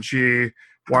Aircrack, NG,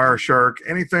 Wireshark,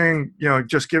 anything,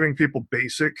 just giving people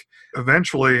basic,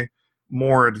 eventually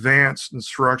more advanced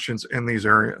instructions in these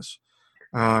areas.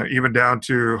 Even down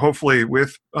to hopefully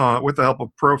with the help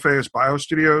of Prophase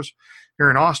BioStudios here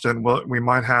in Austin, we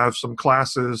might have some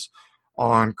classes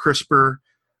on CRISPR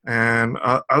and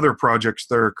other projects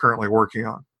they're currently working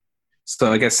on.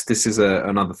 So I guess this is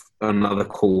another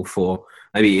call for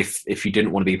maybe if you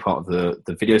didn't want to be part of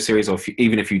the video series, or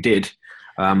even if you did,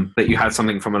 but you had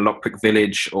something from a lockpick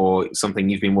village or something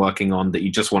you've been working on that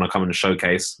you just want to come and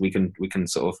showcase, we can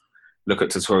sort of look at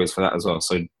tutorials for that as well.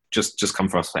 So just come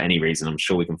for us for any reason. I'm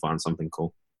sure we can find something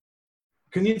cool.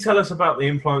 Can you tell us about the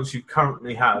implants you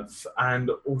currently have, and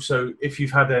also if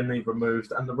you've had any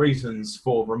removed and the reasons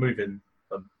for removing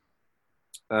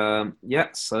them? Yeah,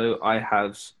 so I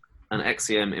have an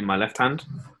XEM in my left hand,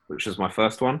 which was my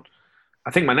first one.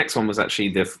 I think my next one was actually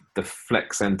the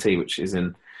Flex NT, which is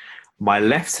in my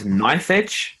left knife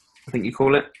edge, I think you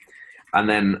call it. And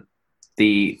then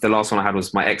the last one I had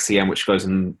was my XEM, which goes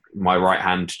in my right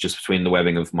hand, just between the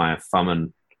webbing of my thumb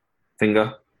and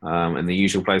finger, in the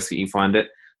usual place that you find it.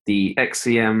 The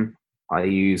XEM I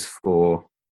use for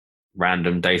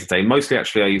random day-to-day. Mostly,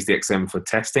 actually, I use the XEM for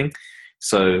testing.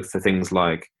 So for things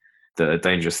like the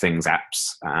Dangerous Things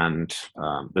apps and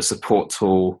the support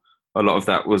tool, a lot of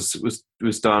that was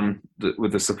done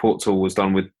with the support tool was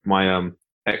done with my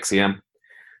XEM.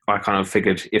 I kind of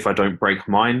figured if I don't break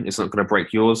mine, it's not going to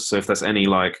break yours. So if there's any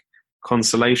like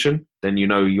consolation, then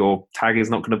your tag is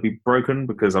not going to be broken,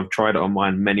 because I've tried it on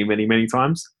mine many, many, many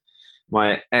times.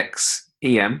 My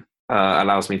XEM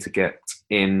allows me to get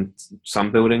in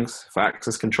some buildings for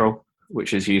access control,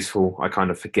 which is useful. I kind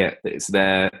of forget that it's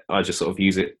there. I just sort of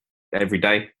use it every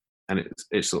day, and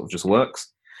it sort of just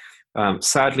works.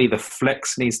 Sadly, the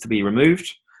Flex needs to be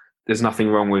removed. There's nothing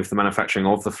wrong with the manufacturing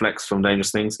of the Flex from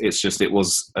Dangerous Things. It's just it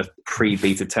was a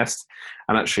pre-beta test.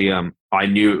 And actually, I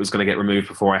knew it was going to get removed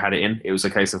before I had it in. It was a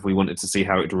case of we wanted to see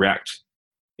how it would react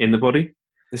in the body.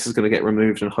 This is going to get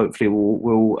removed, and hopefully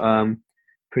we'll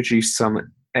produce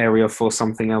some area for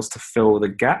something else to fill the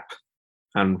gap.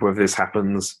 And whether this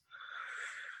happens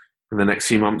in the next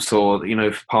few months or,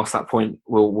 past that point,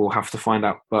 we'll have to find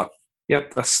out. But, yeah,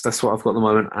 that's what I've got at the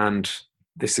moment. And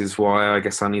this is why I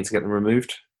guess I need to get them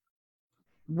removed.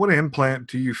 What implant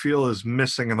do you feel is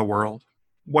missing in the world?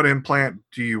 What implant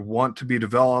do you want to be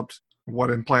developed? What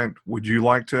implant would you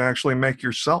like to actually make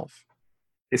yourself?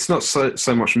 It's not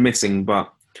so much missing,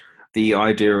 but the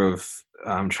idea of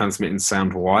transmitting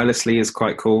sound wirelessly is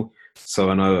quite cool. So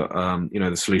I know,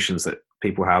 the solutions that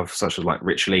people have, such as like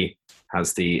Richley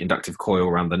has the inductive coil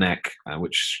around the neck,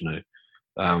 which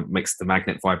makes the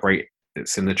magnet vibrate.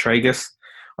 It's in the tragus.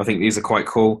 I think these are quite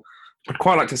cool. I'd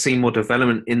quite like to see more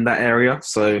development in that area.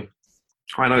 So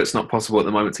I know it's not possible at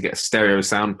the moment to get a stereo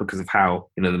sound because of how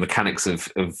the mechanics of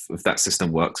that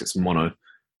system works. It's mono.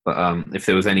 But if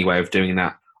there was any way of doing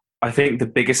that, I think the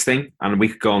biggest thing, and we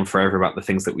could go on forever about the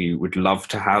things that we would love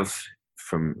to have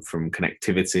from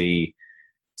connectivity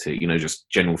to just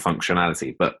general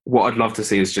functionality. But what I'd love to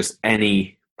see is just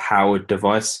any powered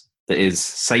device that is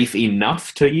safe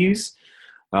enough to use.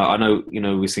 I know,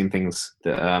 we've seen things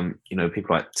that,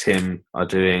 people like Tim are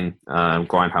doing,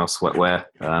 Grindhouse Wetware,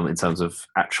 in terms of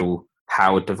actual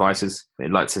powered devices.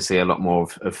 I'd like to see a lot more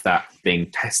of that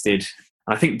being tested.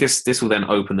 And I think this will then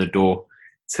open the door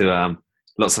to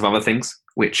lots of other things,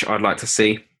 which I'd like to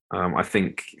see. I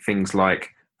think things like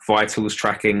vitals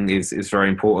tracking is very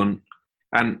important.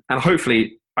 And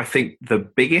hopefully, I think the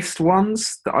biggest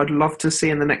ones that I'd love to see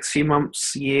in the next few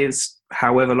months, years,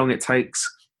 however long it takes,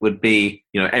 would be,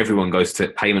 everyone goes to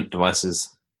payment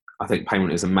devices. I think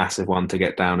payment is a massive one to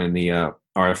get down in the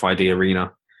RFID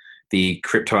arena. The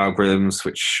crypto algorithms,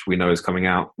 which we know is coming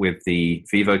out with the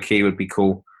Vivo key, would be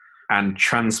cool. And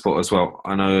transport as well.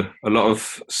 I know a lot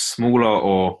of smaller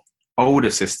or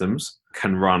older systems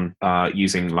can run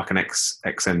using like an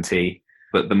XNT,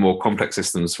 but the more complex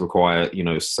systems require,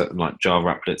 certain like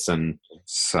Java applets and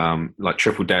some like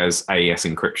triple DES AES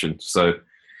encryption. So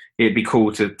it'd be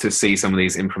cool to see some of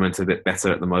these implemented a bit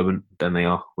better at the moment than they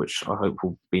are, which I hope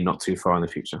will be not too far in the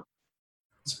future.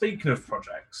 Speaking of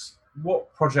projects,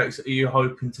 what projects are you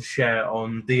hoping to share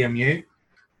on DMU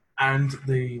and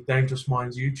the Dangerous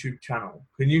Minds YouTube channel?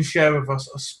 Can you share with us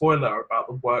a spoiler about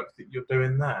the work that you're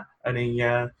doing there? Any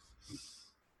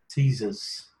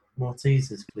teasers? More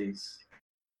teasers, please.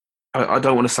 I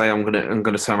don't want to say I'm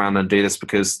gonna turn around and do this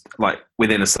because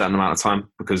within a certain amount of time,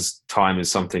 because time is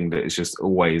something that is just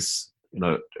always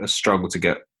a struggle to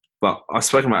get. But I've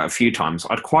spoken about it a few times.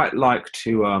 I'd quite like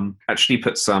to actually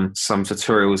put some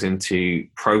tutorials into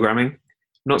programming,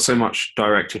 not so much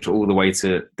directed all the way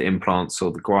to the implants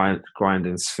or the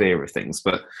grinding sphere of things,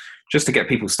 but just to get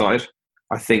people started.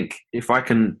 I think if I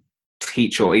can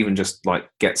teach or even just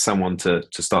get someone to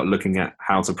start looking at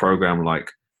how to program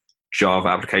Java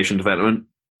application development,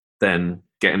 then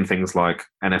getting things like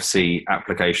NFC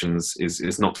applications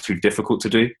is not too difficult to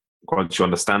do once you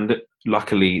understand it.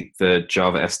 Luckily, the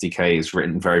Java SDK is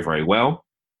written very, very well.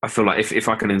 I feel like if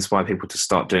I can inspire people to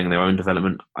start doing their own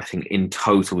development, I think in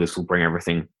total this will bring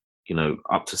everything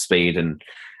up to speed. And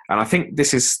I think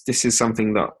this is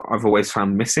something that I've always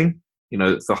found missing.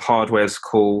 The hardware's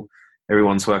cool.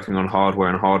 Everyone's working on hardware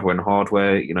and hardware and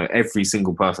hardware. Every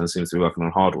single person seems to be working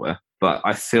on hardware. But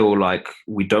I feel like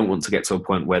we don't want to get to a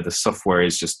point where the software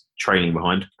is just trailing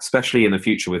behind, especially in the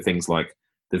future with things like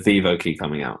the Vivo key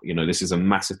coming out. This is a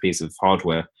massive piece of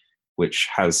hardware which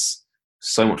has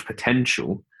so much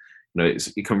potential.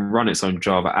 It can run its own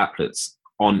Java applets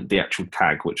on the actual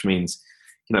tag, which means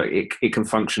it can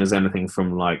function as anything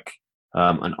from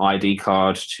an ID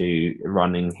card to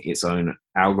running its own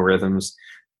algorithms.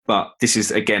 But this is,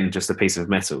 again, just a piece of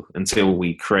metal until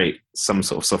we create some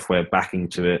sort of software backing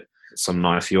to it, some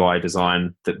nice UI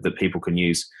design that people can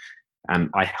use. And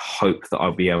I hope that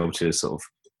I'll be able to sort of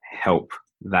help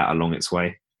that along its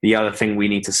way. The other thing we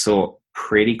need to sort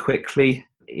pretty quickly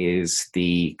is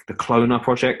the cloner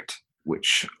project,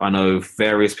 which I know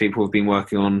various people have been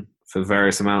working on for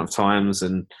various amount of times,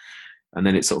 and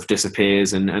then it sort of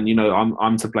disappears. And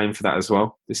I'm to blame for that as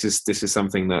well. This is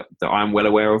something that I'm well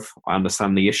aware of. I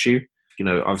understand the issue.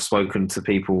 I've spoken to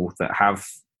people that have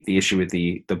the issue with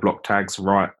the block tags.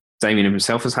 Right, Damien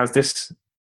himself has this,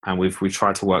 and we've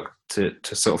tried to work to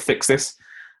sort of fix this.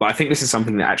 But I think this is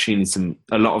something that actually needs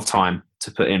a lot of time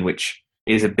to put in, which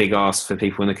is a big ask for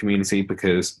people in the community,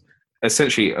 because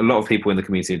essentially a lot of people in the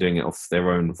community are doing it off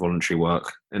their own voluntary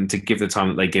work, and to give the time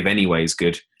that they give anyway is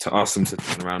good. To ask them to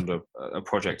turn around a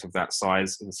project of that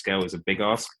size and scale is a big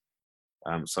ask.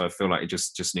 So I feel like it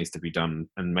just needs to be done,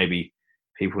 and maybe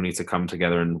people need to come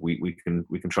together and we can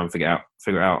try and figure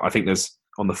it out. I think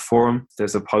on the forum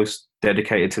there's a post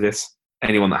dedicated to this.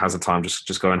 Anyone that has the time,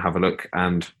 just go and have a look,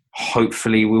 and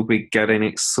hopefully we'll be getting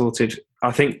it sorted.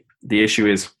 I think the issue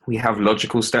is we have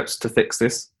logical steps to fix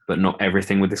this, but not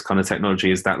everything with this kind of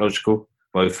technology is that logical,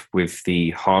 both with the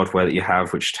hardware that you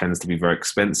have, which tends to be very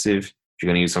expensive. If you're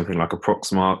going to use something like a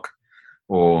Proxmark,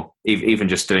 or even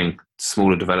just doing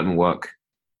smaller development work,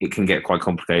 it can get quite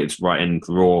complicated writing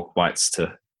raw bytes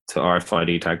to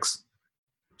RFID tags.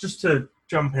 Just to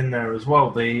jump in there as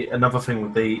well. Another thing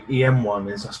with the EM one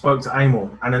is I spoke to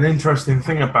Amel, and an interesting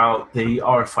thing about the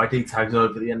RFID tags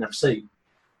over the NFC,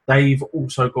 they've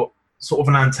also got sort of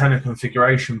an antenna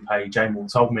configuration page Amel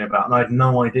told me about, and I had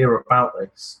no idea about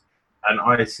this. And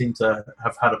I seem to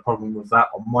have had a problem with that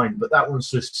on mine. But that one's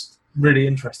just really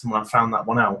interesting when I found that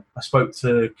one out. I spoke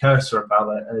to Cursor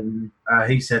about it, and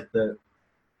he said that,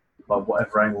 well,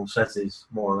 whatever Amel says is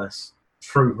more or less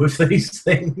true with these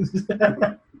things.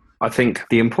 I think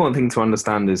the important thing to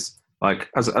understand is, like,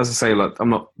 as I say, like,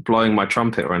 I'm not blowing my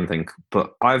trumpet or anything,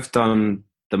 but I've done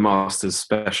the Masters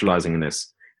specialising in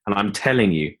this, and I'm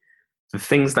telling you, the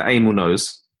things that Amel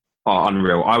knows are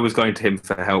unreal. I was going to him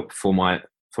for help for my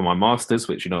Masters,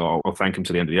 which, I'll thank him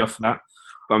to the end of the year for that.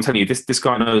 But I'm telling you, this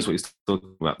guy knows what he's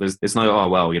talking about. There's no,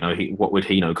 what would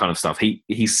he know kind of stuff.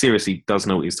 He seriously does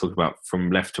know what he's talking about from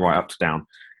left to right, up to down.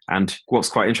 And what's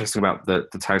quite interesting about the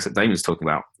tags that Damien's talking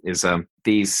about is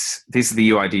these are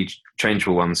the UID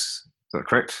changeable ones. Is that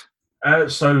correct?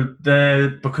 So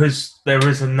because there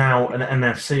is now an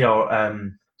NFC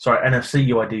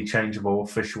UID changeable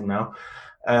official now.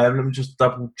 Let me just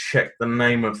double check the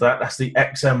name of that. That's the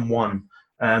XM1.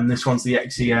 This one's the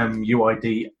XEM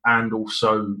UID, and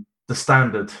also the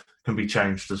standard can be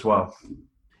changed as well.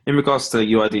 In regards to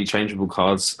UID changeable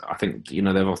cards, I think, they've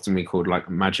often been called like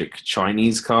magic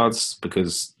Chinese cards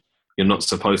because you're not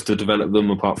supposed to develop them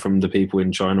apart from the people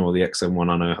in China, or the XM1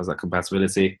 I know has that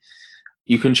compatibility.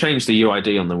 You can change the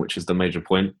UID on them, which is the major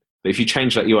point. But if you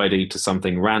change that UID to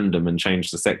something random and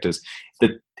change the sectors,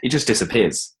 it just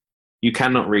disappears. You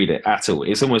cannot read it at all.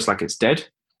 It's almost like it's dead.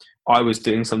 I was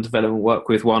doing some development work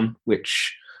with one,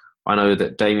 which I know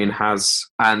that Damien has,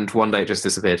 and one day it just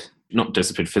disappeared. Not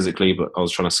disappeared physically, but I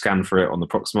was trying to scan for it on the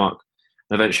Proxmark.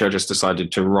 And eventually I just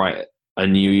decided to write a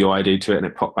new UID to it, and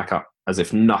it popped back up as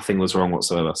if nothing was wrong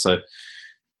whatsoever. So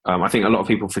I think a lot of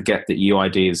people forget that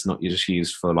UID is not just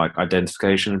used for like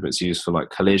identification, but it's used for like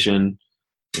collision,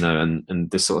 and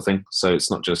this sort of thing. So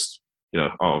it's not just,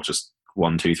 just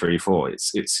 1, 2, 3, 4.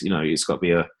 It's it's got to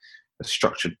be a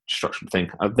structured thing.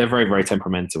 They're very, very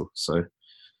temperamental. So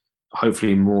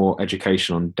hopefully more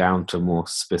education on down to more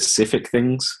specific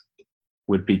things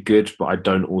would be good, but I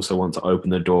don't also want to open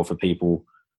the door for people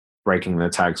breaking their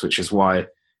tags, which is why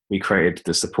we created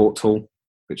the support tool,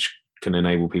 which can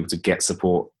enable people to get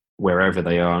support wherever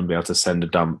they are and be able to send a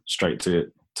dump straight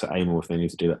to Amel if they need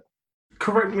to do that.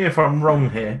 Correct me if I'm wrong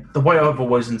here. The way I've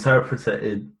always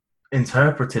interpreted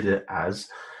it as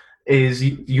is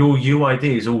your UID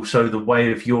is also the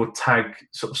way of your tag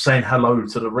sort of saying hello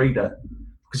to the reader.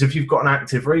 Because if you've got an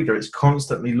active reader, it's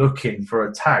constantly looking for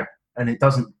a tag, and it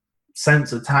doesn't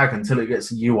sense a tag until it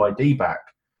gets a UID back.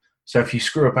 So if you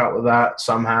screw about with that,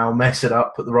 somehow mess it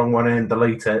up, put the wrong one in,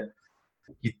 delete it,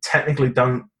 you technically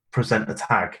don't present a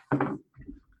tag.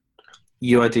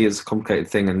 UID is a complicated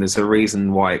thing, and there's a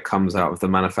reason why it comes out of the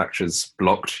manufacturer's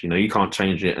blocked. You can't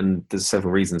change it, and there's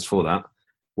several reasons for that.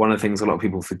 One of the things a lot of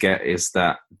people forget is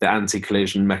that the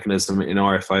anti-collision mechanism in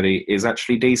RFID is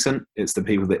actually decent. It's the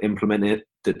people that implement it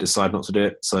that decide not to do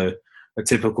it. So a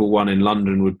typical one in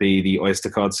London would be the Oyster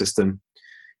card system.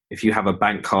 If you have a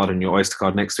bank card and your Oyster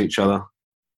card next to each other,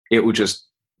 it will just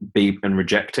beep and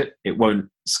reject it. It won't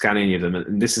scan any of them.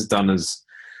 And this is done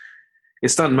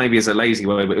it's done maybe as a lazy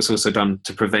way, but it's also done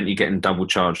to prevent you getting double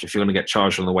charged. If you're going to get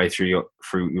charged on the way through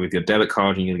with your debit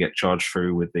card, and you're going to get charged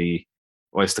through with the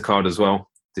Oyster card as well,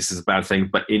 this is a bad thing.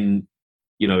 But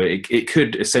it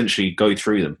could essentially go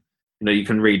through them. You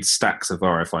can read stacks of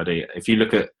RFID. If you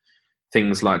look at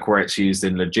things like where it's used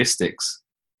in logistics,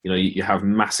 you have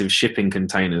massive shipping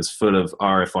containers full of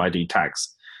RFID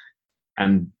tags.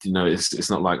 And, it's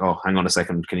not like, oh, hang on a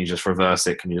second, can you just reverse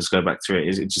it? Can you just go back through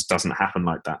it? It just doesn't happen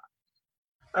like that.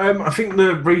 I think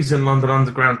the reason London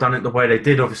Underground done it the way they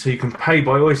did, obviously you can pay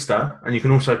by Oyster and you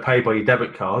can also pay by your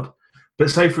debit card. But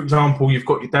say, for example, you've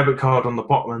got your debit card on the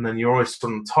bottom and then your Oyster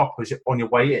on the top as you're on your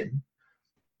way in,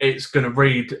 it's going to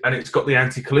read, and it's got the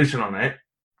anti-collision on it,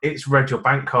 it's read your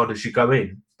bank card as you go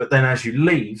in. But then as you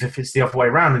leave, if it's the other way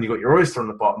around and you've got your Oyster on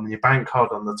the bottom and your bank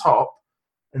card on the top,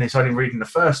 and it's only reading the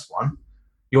first one,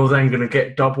 you're then going to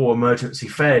get double emergency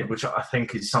fared, which I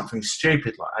think is something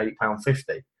stupid, like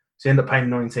 £8.50. So you end up paying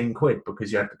 19 quid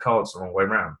because you had the cards the wrong way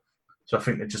around. So I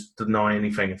think they just deny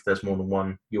anything if there's more than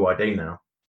one UID now.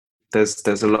 There's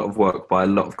a lot of work by a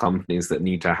lot of companies that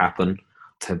need to happen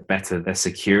to better their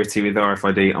security with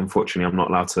RFID. Unfortunately, I'm not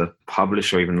allowed to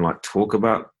publish or even talk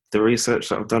about the research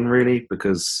that I've done, really,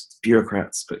 because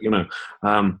bureaucrats. But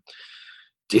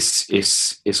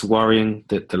it's worrying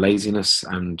that the laziness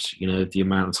and the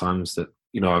amount of times that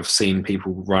I've seen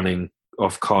people running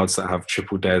off cards that have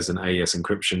triple DES and AES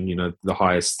encryption, the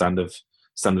highest standard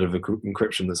standard of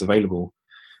encryption that's available.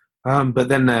 But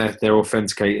then they're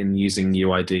authenticating using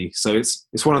UID. So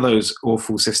it's one of those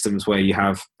awful systems where you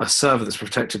have a server that's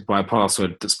protected by a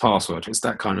password that's password. It's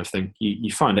that kind of thing.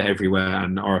 You find it everywhere,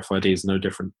 and RFID is no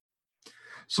different.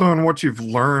 So in what you've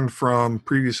learned from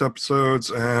previous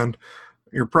episodes and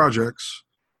your projects,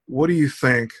 what do you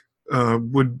think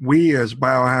would we as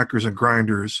biohackers and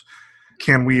grinders,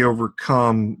 can we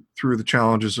overcome through the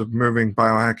challenges of moving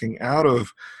biohacking out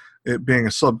of it being a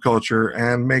subculture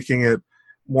and making it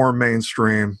more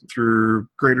mainstream through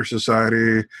greater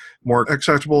society, more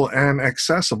acceptable and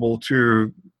accessible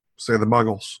to, say, the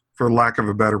muggles, for lack of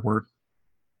a better word?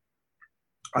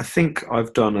 I think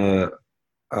I've done a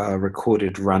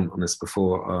recorded rant on this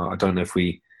before. I don't know if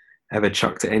we ever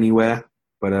chucked it anywhere,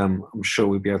 but I'm sure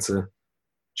we'd be able to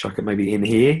chuck it maybe in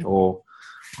here or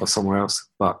somewhere else.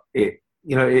 But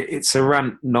it's a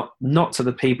rant not to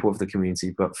the people of the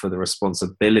community, but for the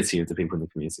responsibility of the people in the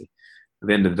community. At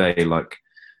the end of the day, like,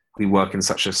 we work in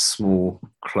such a small,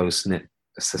 close-knit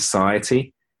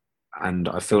society, and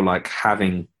I feel like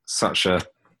having such a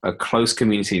close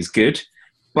community is good,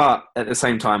 but at the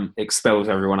same time expels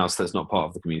everyone else that's not part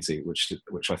of the community,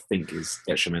 which I think is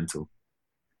detrimental.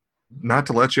 Not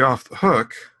to let you off the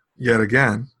hook yet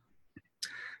again,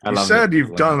 you said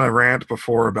you've done a rant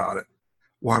before about it.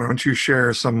 Why don't you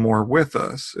share some more with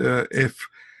us? If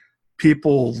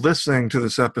people listening to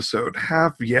this episode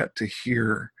have yet to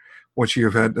hear what you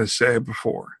have had to say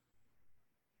before.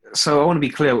 So I want to be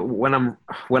clear, when I'm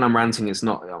ranting,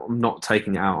 I'm not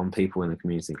taking it out on people in the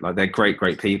community. Like, they're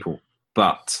great people,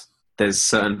 but there's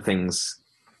certain things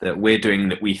that we're doing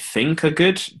that we think are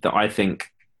good that I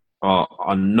think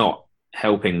are not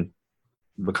helping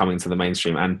becoming to the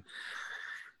mainstream. And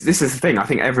this is the thing. I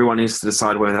think everyone needs to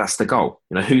decide whether that's the goal.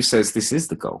 Who says this is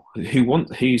the goal?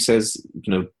 Who says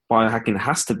biohacking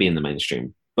has to be in the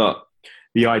mainstream? But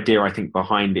the idea, I think,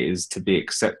 behind it is to be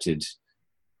accepted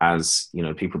as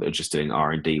people that are just doing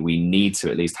R&D. We need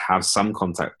to at least have some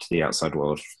contact to the outside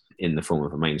world in the form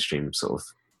of a mainstream sort of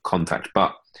contact.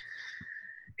 But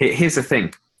here's the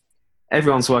thing: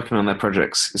 everyone's working on their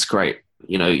projects. It's great.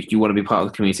 You want to be part of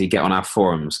the community, get on our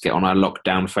forums, get on our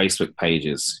lockdown Facebook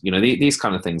pages, these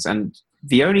kind of things. And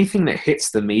the only thing that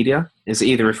hits the media is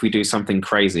either if we do something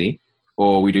crazy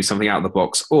or we do something out of the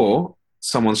box, or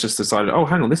someone's just decided, oh,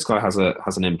 hang on, this guy has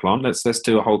an implant. Let's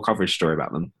do a whole coverage story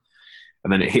about them.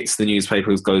 And then it hits the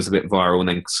newspapers, goes a bit viral, and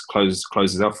then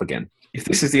closes off again. If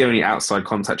this is the only outside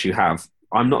contact you have,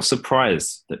 I'm not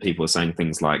surprised that people are saying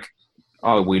things like,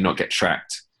 oh, we not get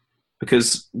tracked.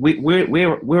 Because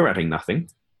we're adding nothing.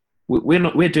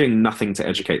 We're doing nothing to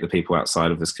educate the people outside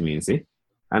of this community.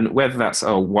 And whether that's,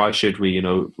 oh, why should we,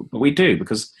 but we do,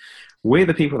 because we're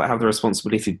the people that have the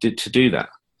responsibility to do that.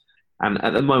 And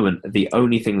at the moment, the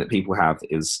only thing that people have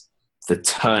is the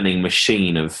turning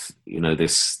machine of,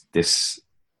 this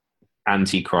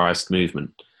antichrist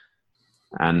movement.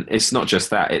 And it's not just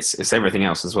that, it's everything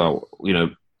else as well.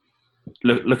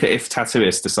 Look at if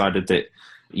tattooists decided that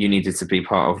you needed to be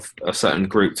part of a certain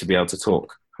group to be able to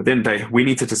talk. At the end of the day, we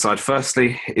need to decide,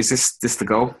 firstly, is this the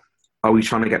goal? Are we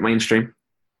trying to get mainstream?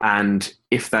 And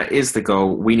if that is the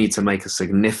goal, we need to make a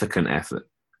significant effort.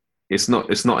 It's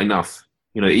not enough.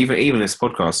 Even this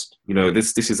podcast,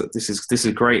 this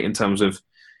is great in terms of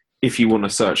if you want to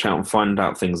search out and find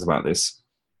out things about this.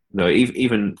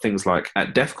 Even things like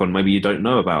at DEF CON, maybe you don't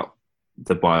know about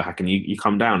the biohacking. You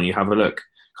come down and you have a look,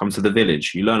 come to the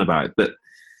village, you learn about it, but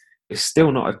it's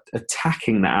still not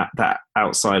attacking that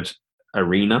outside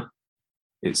arena.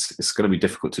 It's going to be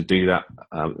difficult to do that,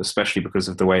 especially because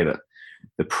of the way that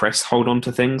the press hold on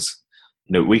to things.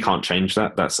 We can't change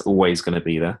that. That's always going to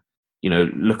be there.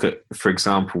 Look at, for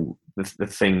example, the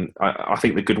thing, I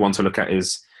think the good one to look at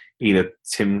is either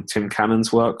Tim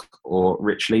Cannon's work or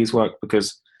Rich Lee's work,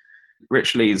 because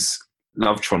Rich Lee's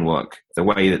Lovetron work, the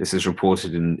way that this is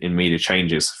reported in media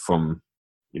changes from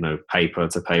paper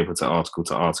to paper to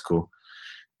article.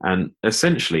 And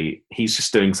essentially, he's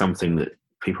just doing something that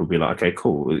people will be like, okay,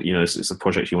 cool. It's a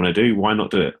project you want to do. Why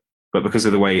not do it? But because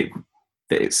of the way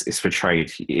that it's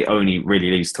portrayed, it only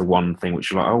really leads to one thing,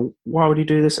 which you're like, oh, why would he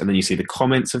do this? And then you see the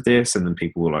comments of this, and then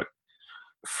people were like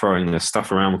throwing their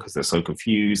stuff around because they're so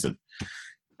confused. And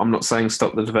I'm not saying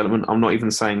stop the development. I'm not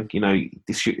even saying,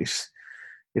 this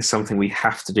is something we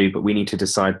have to do, but we need to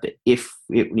decide that if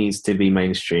it needs to be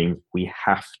mainstream, we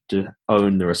have to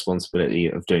own the responsibility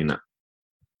of doing that.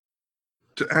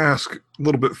 To ask a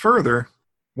little bit further,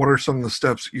 what are some of the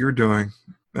steps you're doing,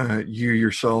 you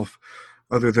yourself,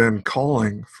 other than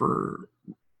calling for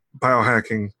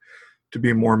biohacking to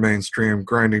be more mainstream,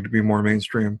 grinding to be more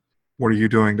mainstream? What are you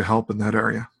doing to help in that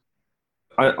area?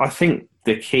 I think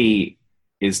the key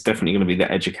is definitely going to be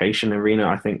the education arena.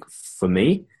 I think for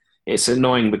me, it's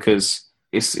annoying because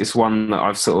it's one that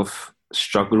I've sort of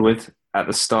struggled with at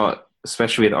the start,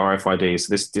 especially with RFIDs.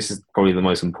 This is probably the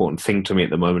most important thing to me at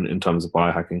the moment in terms of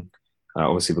biohacking,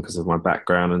 obviously because of my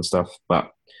background and stuff.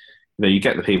 But you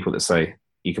get the people that say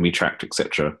you can be tracked,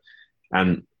 etc.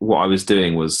 And what I was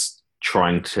doing was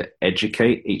trying to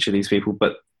educate each of these people,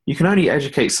 but you can only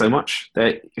educate so much.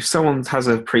 That if someone has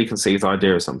a preconceived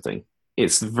idea of something,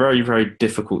 it's very, very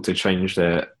difficult to change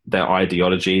their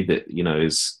ideology that,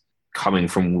 is coming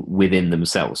from within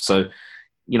themselves. So,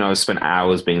 I spent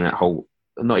hours being that whole,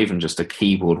 not even just a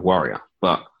keyboard warrior,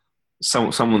 but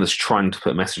someone that's trying to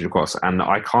put a message across. And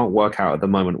I can't work out at the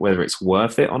moment whether it's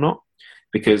worth it or not,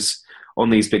 because on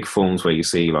these big forums where you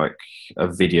see like a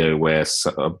video where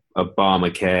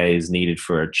Obamacare is needed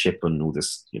for a chip and all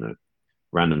this,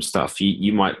 random stuff,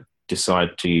 you might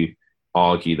decide to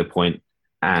argue the point.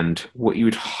 And what you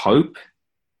would hope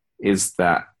is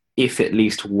that if at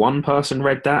least one person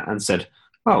read that and said,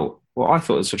 oh, well, I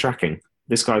thought it was for tracking,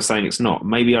 this guy's saying it's not,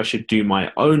 maybe I should do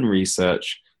my own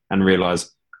research and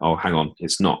realize, oh, hang on,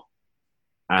 it's not.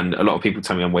 And a lot of people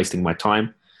tell me I'm wasting my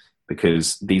time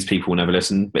because these people will never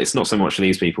listen. But it's not so much for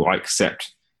these people. I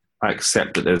accept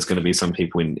that there's going to be some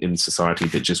people in society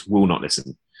that just will not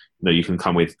listen. You can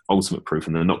come with ultimate proof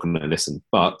and they're not going to listen.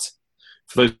 But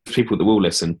for those people that will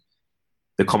listen,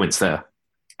 the comments there.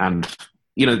 And,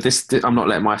 this I'm not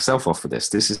letting myself off for this.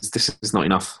 This is not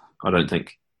enough, I don't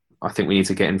think. I think we need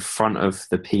to get in front of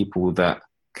the people that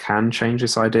can change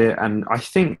this idea. And I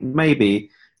think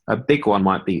maybe a big one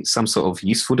might be some sort of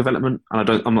useful development. And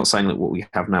I'm not saying that what we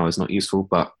have now is not useful,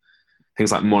 but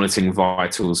things like monitoring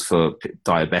vitals for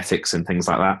diabetics and things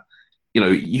like that.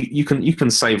 You can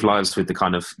save lives with the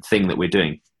kind of thing that we're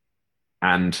doing.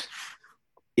 And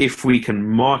if we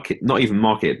can not even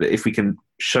market it, but if we can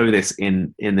show this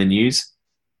in the news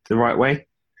the right way,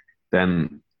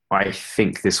 then I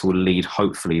think this will lead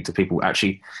hopefully to people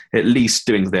actually at least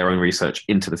doing their own research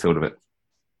into the field of it.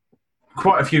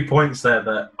 Quite a few points there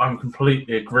that I'm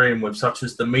completely agreeing with, such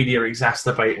as the media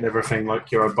exacerbating everything,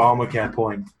 like your Obamacare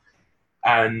point.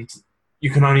 And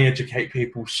you can only educate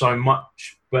people so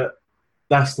much, but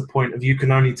that's the point of you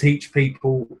can only teach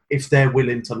people if they're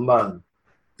willing to learn.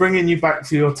 Bringing you back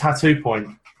to your tattoo point,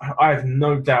 I have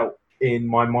no doubt in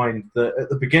my mind that at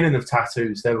the beginning of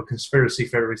tattoos, there were conspiracy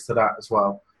theories to that as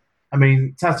well. I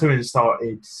mean, tattooing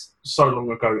started so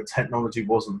long ago that technology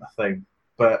wasn't a thing.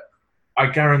 But I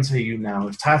guarantee you now,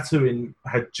 if tattooing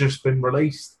had just been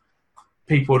released,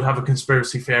 people would have a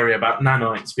conspiracy theory about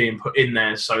nanites being put in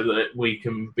there so that we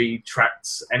can be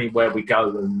tracked anywhere we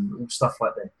go and all stuff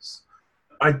like this.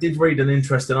 I did read an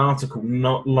interesting article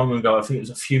not long ago, I think it was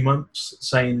a few months,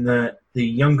 saying that the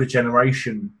younger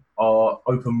generation are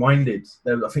open-minded.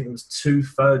 I think it was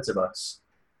 2/3 of us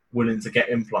willing to get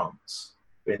implants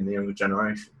being the younger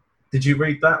generation. Did you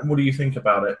read that? And what do you think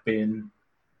about it being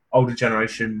older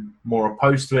generation more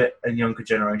opposed to it and younger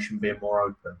generation being more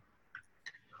open?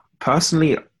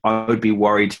 Personally, I would be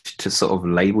worried to sort of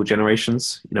label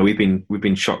generations. We've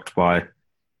been shocked by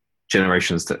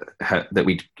generations that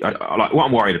we like. What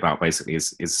I'm worried about basically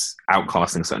is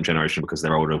outcasting a certain generation because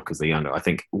they're older, because they're younger. I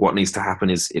think what needs to happen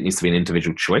is it needs to be an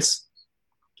individual choice,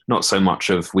 not so much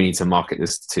of we need to market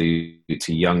this to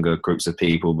younger groups of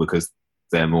people because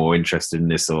they're more interested in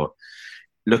this. Or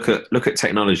look at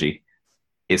technology.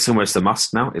 It's almost a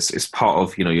must now. It's part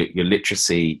of your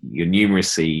literacy, your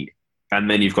numeracy, and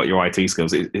then you've got your IT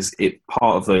skills. It's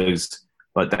part of those,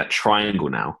 like that triangle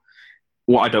now.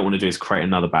 What I don't want to do is create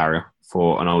another barrier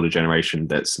for an older generation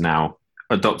that's now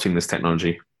adopting this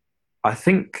technology. I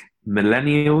think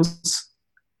millennials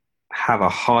have a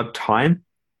hard time,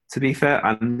 to be fair,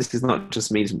 and this is not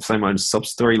just me saying my own sob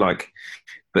story,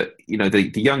 but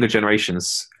the younger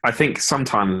generations, I think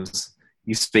sometimes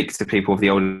you speak to people of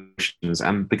the older generations,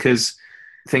 and because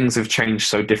things have changed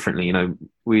so differently,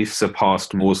 we've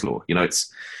surpassed Moore's law.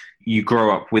 You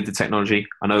grow up with the technology.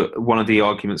 I know one of the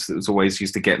arguments that was always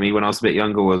used to get me when I was a bit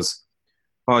younger was,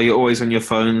 oh, you're always on your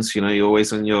phones, you're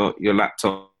always on your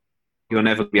laptop, you'll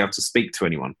never be able to speak to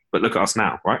anyone. But look at us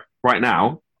now, right? Right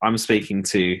now, I'm speaking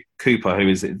to Cooper, who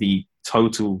is the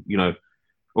total,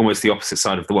 almost the opposite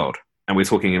side of the world. And we're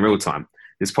talking in real time.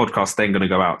 This podcast then going to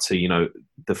go out to,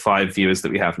 the 5 viewers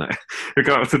that we have now. It'll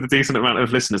go out to the decent amount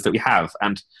of listeners that we have,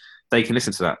 and they can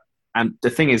listen to that. And the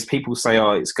thing is, people say,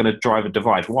 oh, it's going to drive a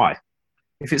divide. Why?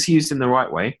 If it's used in the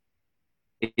right way,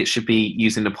 it should be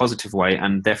used in a positive way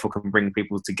and therefore can bring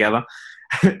people together.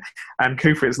 And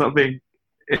Cooper, it's not being...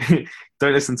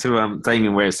 don't listen to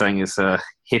Damien where it's saying it's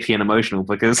hippie and emotional,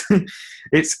 because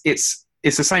it's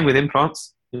the same with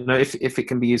implants. if it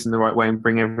can be used in the right way and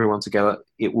bring everyone together,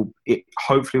 it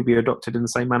hopefully will be adopted in the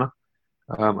same manner.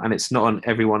 And it's not on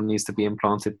everyone needs to be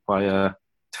implanted by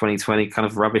 2020 kind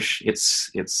of rubbish. It's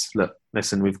look,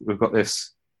 listen, we've got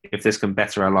this. If this can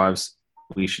better our lives,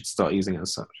 we should start using it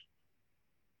as such.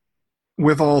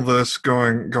 With all this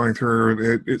going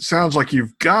through, it sounds like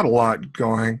you've got a lot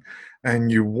going,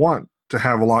 and you want to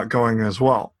have a lot going as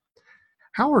well.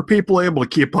 How are people able to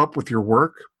keep up with your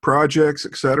work, projects,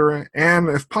 etc., and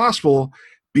if possible,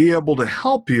 be able to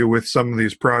help you with some of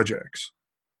these projects?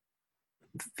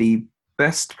 The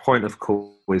best point of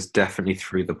call is definitely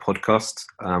through the podcast.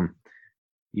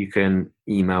 You can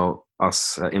email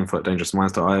us at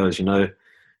info@dangerous.minds.episode.54.cur50r. As you know,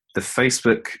 the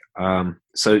Facebook,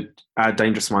 so our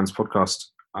Dangerous Minds podcast,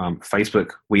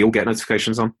 Facebook, we all get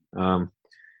notifications on.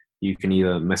 You can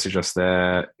either message us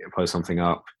there, post something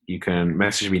up. You can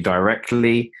message me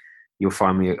directly. You'll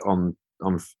find me on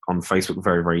Facebook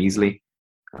very, very easily.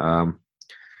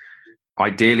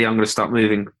 Ideally, I'm going to start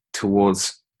moving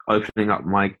towards opening up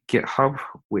my GitHub,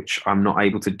 which I'm not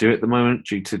able to do at the moment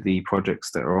due to the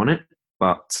projects that are on it.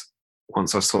 But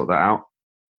once I sort that out,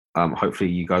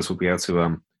 hopefully you guys will be able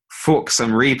to fork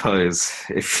some repos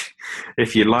if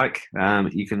you like.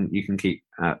 You can keep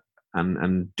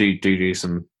and do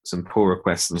some pull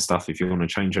requests and stuff if you want to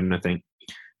change anything.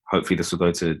 Hopefully this will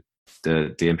go to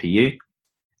the DMPU.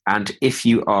 And if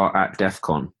you are at DEF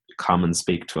CON, come and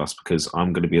speak to us, because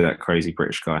I'm going to be that crazy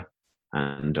British guy.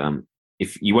 And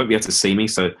if you won't be able to see me,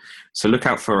 so look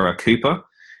out for Cooper,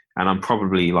 and I'm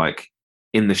probably like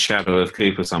in the shadow of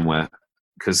Cooper somewhere,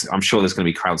 because I'm sure there's going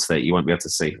to be crowds there you won't be able to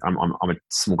see. I'm a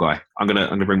small guy. I'm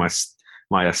gonna bring my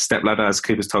step ladder, as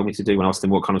Cooper's told me to do when I asked him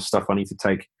what kind of stuff I need to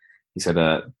take. He said,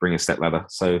 bring a step ladder.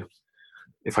 So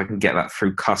if I can get that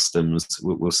through customs,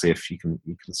 we'll see if you can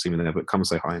see me there. But come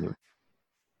say hi anyway.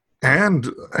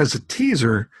 And as a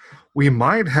teaser, we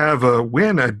might have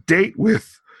a date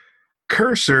with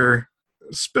Cursor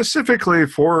specifically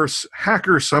for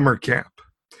Hacker Summer Camp.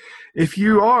 If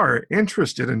you are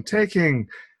interested in taking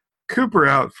Cooper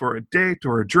out for a date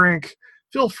or a drink,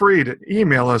 feel free to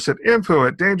email us at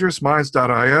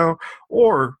info@dangerousminds.io,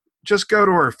 or just go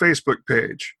to our Facebook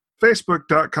page,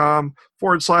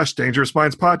 facebook.com/Dangerous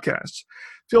Minds Podcast.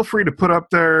 Feel free to put up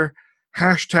there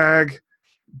hashtag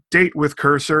date with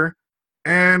Cursor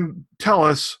and tell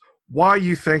us why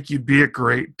you think you'd be a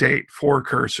great date for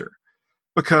Cursor.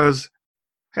 Because,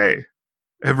 hey,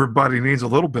 everybody needs a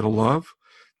little bit of love,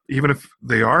 even if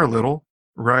they are little,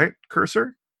 right,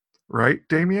 Cursor? Right,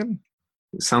 Damien?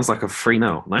 It sounds like a free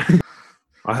no.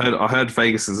 I heard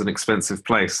Vegas is an expensive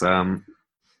place. Are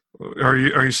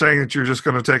you saying that you're just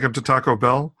going to take him to Taco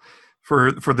Bell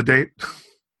for the date,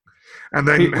 and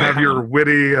then have your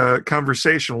witty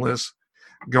conversationalist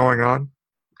going on?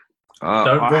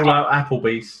 Don't rule out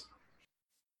Applebee's.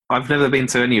 I've never been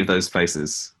to any of those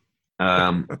places,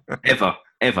 ever.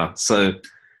 So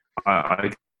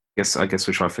I guess we'll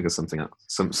try to figure something out.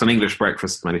 Some English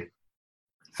breakfast maybe.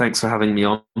 Thanks for having me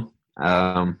on.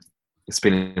 It's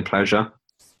been a pleasure.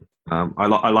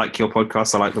 I like your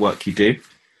podcast. I like the work you do.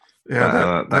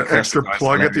 Yeah, that extra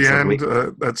plug at the end,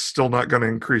 that's still not going to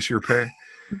increase your pay.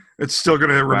 It's still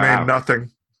going to remain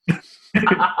nothing.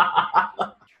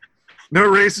 No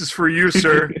raises for you,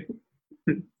 sir.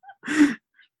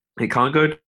 It can't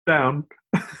go down.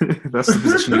 That's the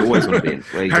position you always want to be in.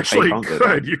 Where actually,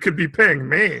 good. You could be paying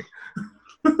me.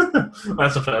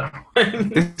 That's a fair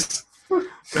point.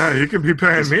 Yeah, you could be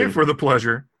paying me for the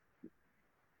pleasure.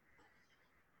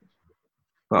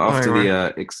 But after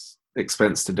the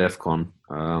expense to DEF CON,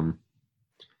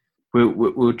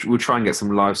 we'll try and get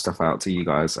some live stuff out to you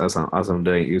guys as I'm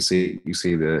doing it. You see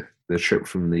the trip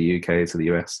from the UK to the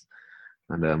US,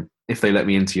 and if they let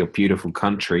me into your beautiful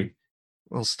country,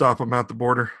 we'll stop them at the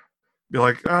border. Be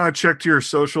like, I checked your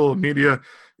social media.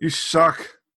 You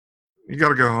suck. You got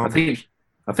to go home.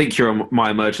 I think you're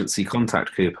my emergency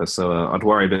contact, Cooper, so I'd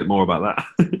worry a bit more about that.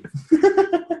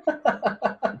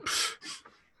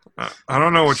 I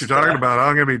don't know what you're talking about.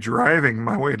 I'm going to be driving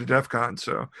my way to DEF CON,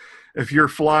 so if you're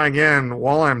flying in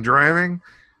while I'm driving,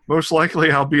 most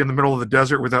likely I'll be in the middle of the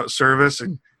desert without service,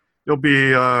 and you'll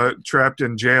be trapped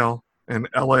in jail in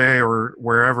LA or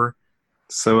wherever.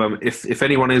 So if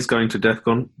anyone is going to DEF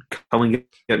CON, come and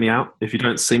get me out. If you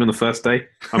don't see me on the first day,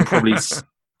 I'm probably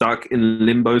stuck in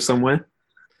limbo somewhere.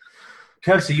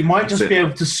 Kirsty, you might be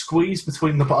able to squeeze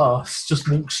between the bars. Just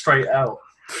walk straight out.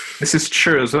 This is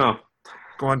true as well.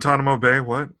 Guantanamo Bay,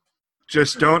 what?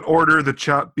 Just don't order the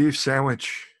chopped beef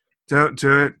sandwich. Don't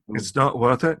do it. It's not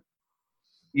worth it.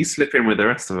 You slip in with the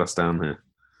rest of us down here.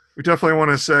 We definitely want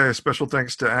to say a special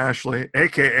thanks to Ashley,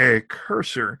 a.k.a.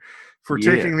 Cursor, for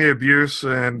taking the abuse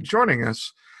and joining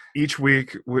us each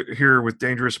week here with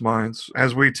Dangerous Minds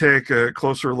as we take a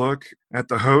closer look at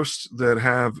the hosts that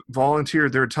have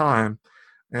volunteered their time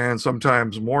and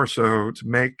sometimes more so to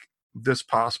make this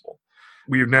possible.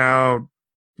 We've now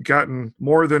gotten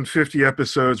more than 50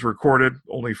 episodes recorded,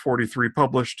 only 43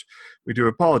 published. We do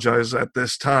apologize at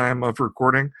this time of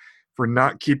recording for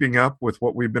not keeping up with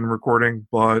what we've been recording,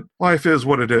 but life is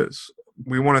what it is.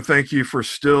 We want to thank you for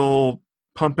still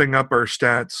pumping up our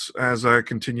stats as I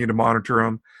continue to monitor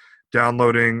them,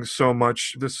 downloading so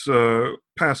much this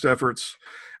past efforts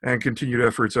and continued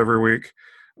efforts every week.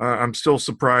 I'm still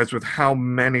surprised with how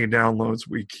many downloads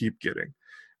we keep getting.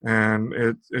 And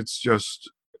it's just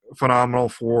phenomenal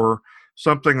for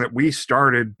something that we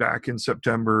started back in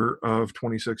September of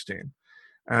 2016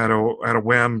 at a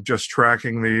whim, just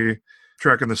tracking the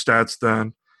stats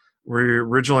then. We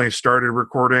originally started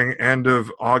recording end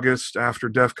of August after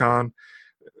DEF CON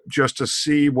just to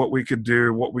see what we could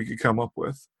do, what we could come up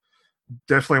with.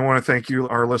 Definitely want to thank you,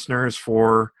 our listeners,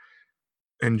 for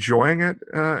enjoying it,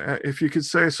 if you could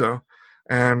say so,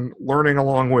 and learning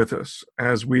along with us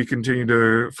as we continue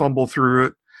to fumble through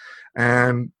it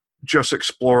and just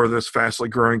explore this fastly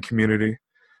growing community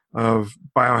of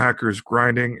biohackers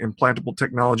grinding implantable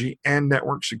technology and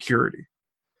network security.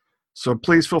 So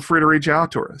please feel free to reach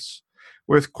out to us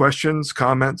with questions,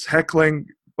 comments, heckling.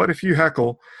 But if you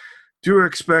heckle, do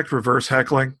expect reverse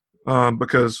heckling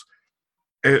because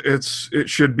it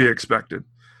should be expected.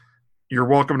 You're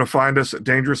welcome to find us at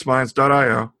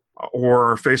dangerous.minds.io or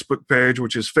our Facebook page,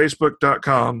 which is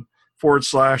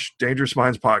facebook.com/Dangerous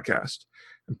Minds Podcast.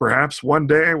 And perhaps one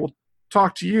day we'll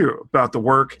talk to you about the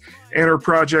work and or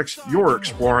projects you're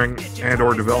exploring and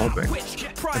or developing.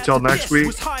 Until next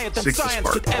week, seek the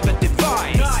spark.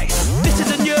 This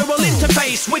is a neural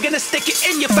interface. We're gonna stick it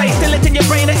in your face, fill it in your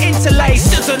brain and interlace.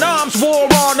 There's an arms war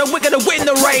on and we're gonna win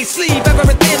the race. Leave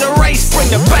everything in a race, bring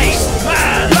the bass.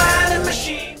 Man and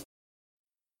machine.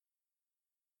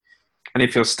 And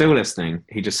if you're still listening,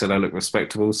 he just said I look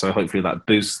respectable, so hopefully that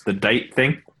boosts the date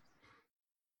thing.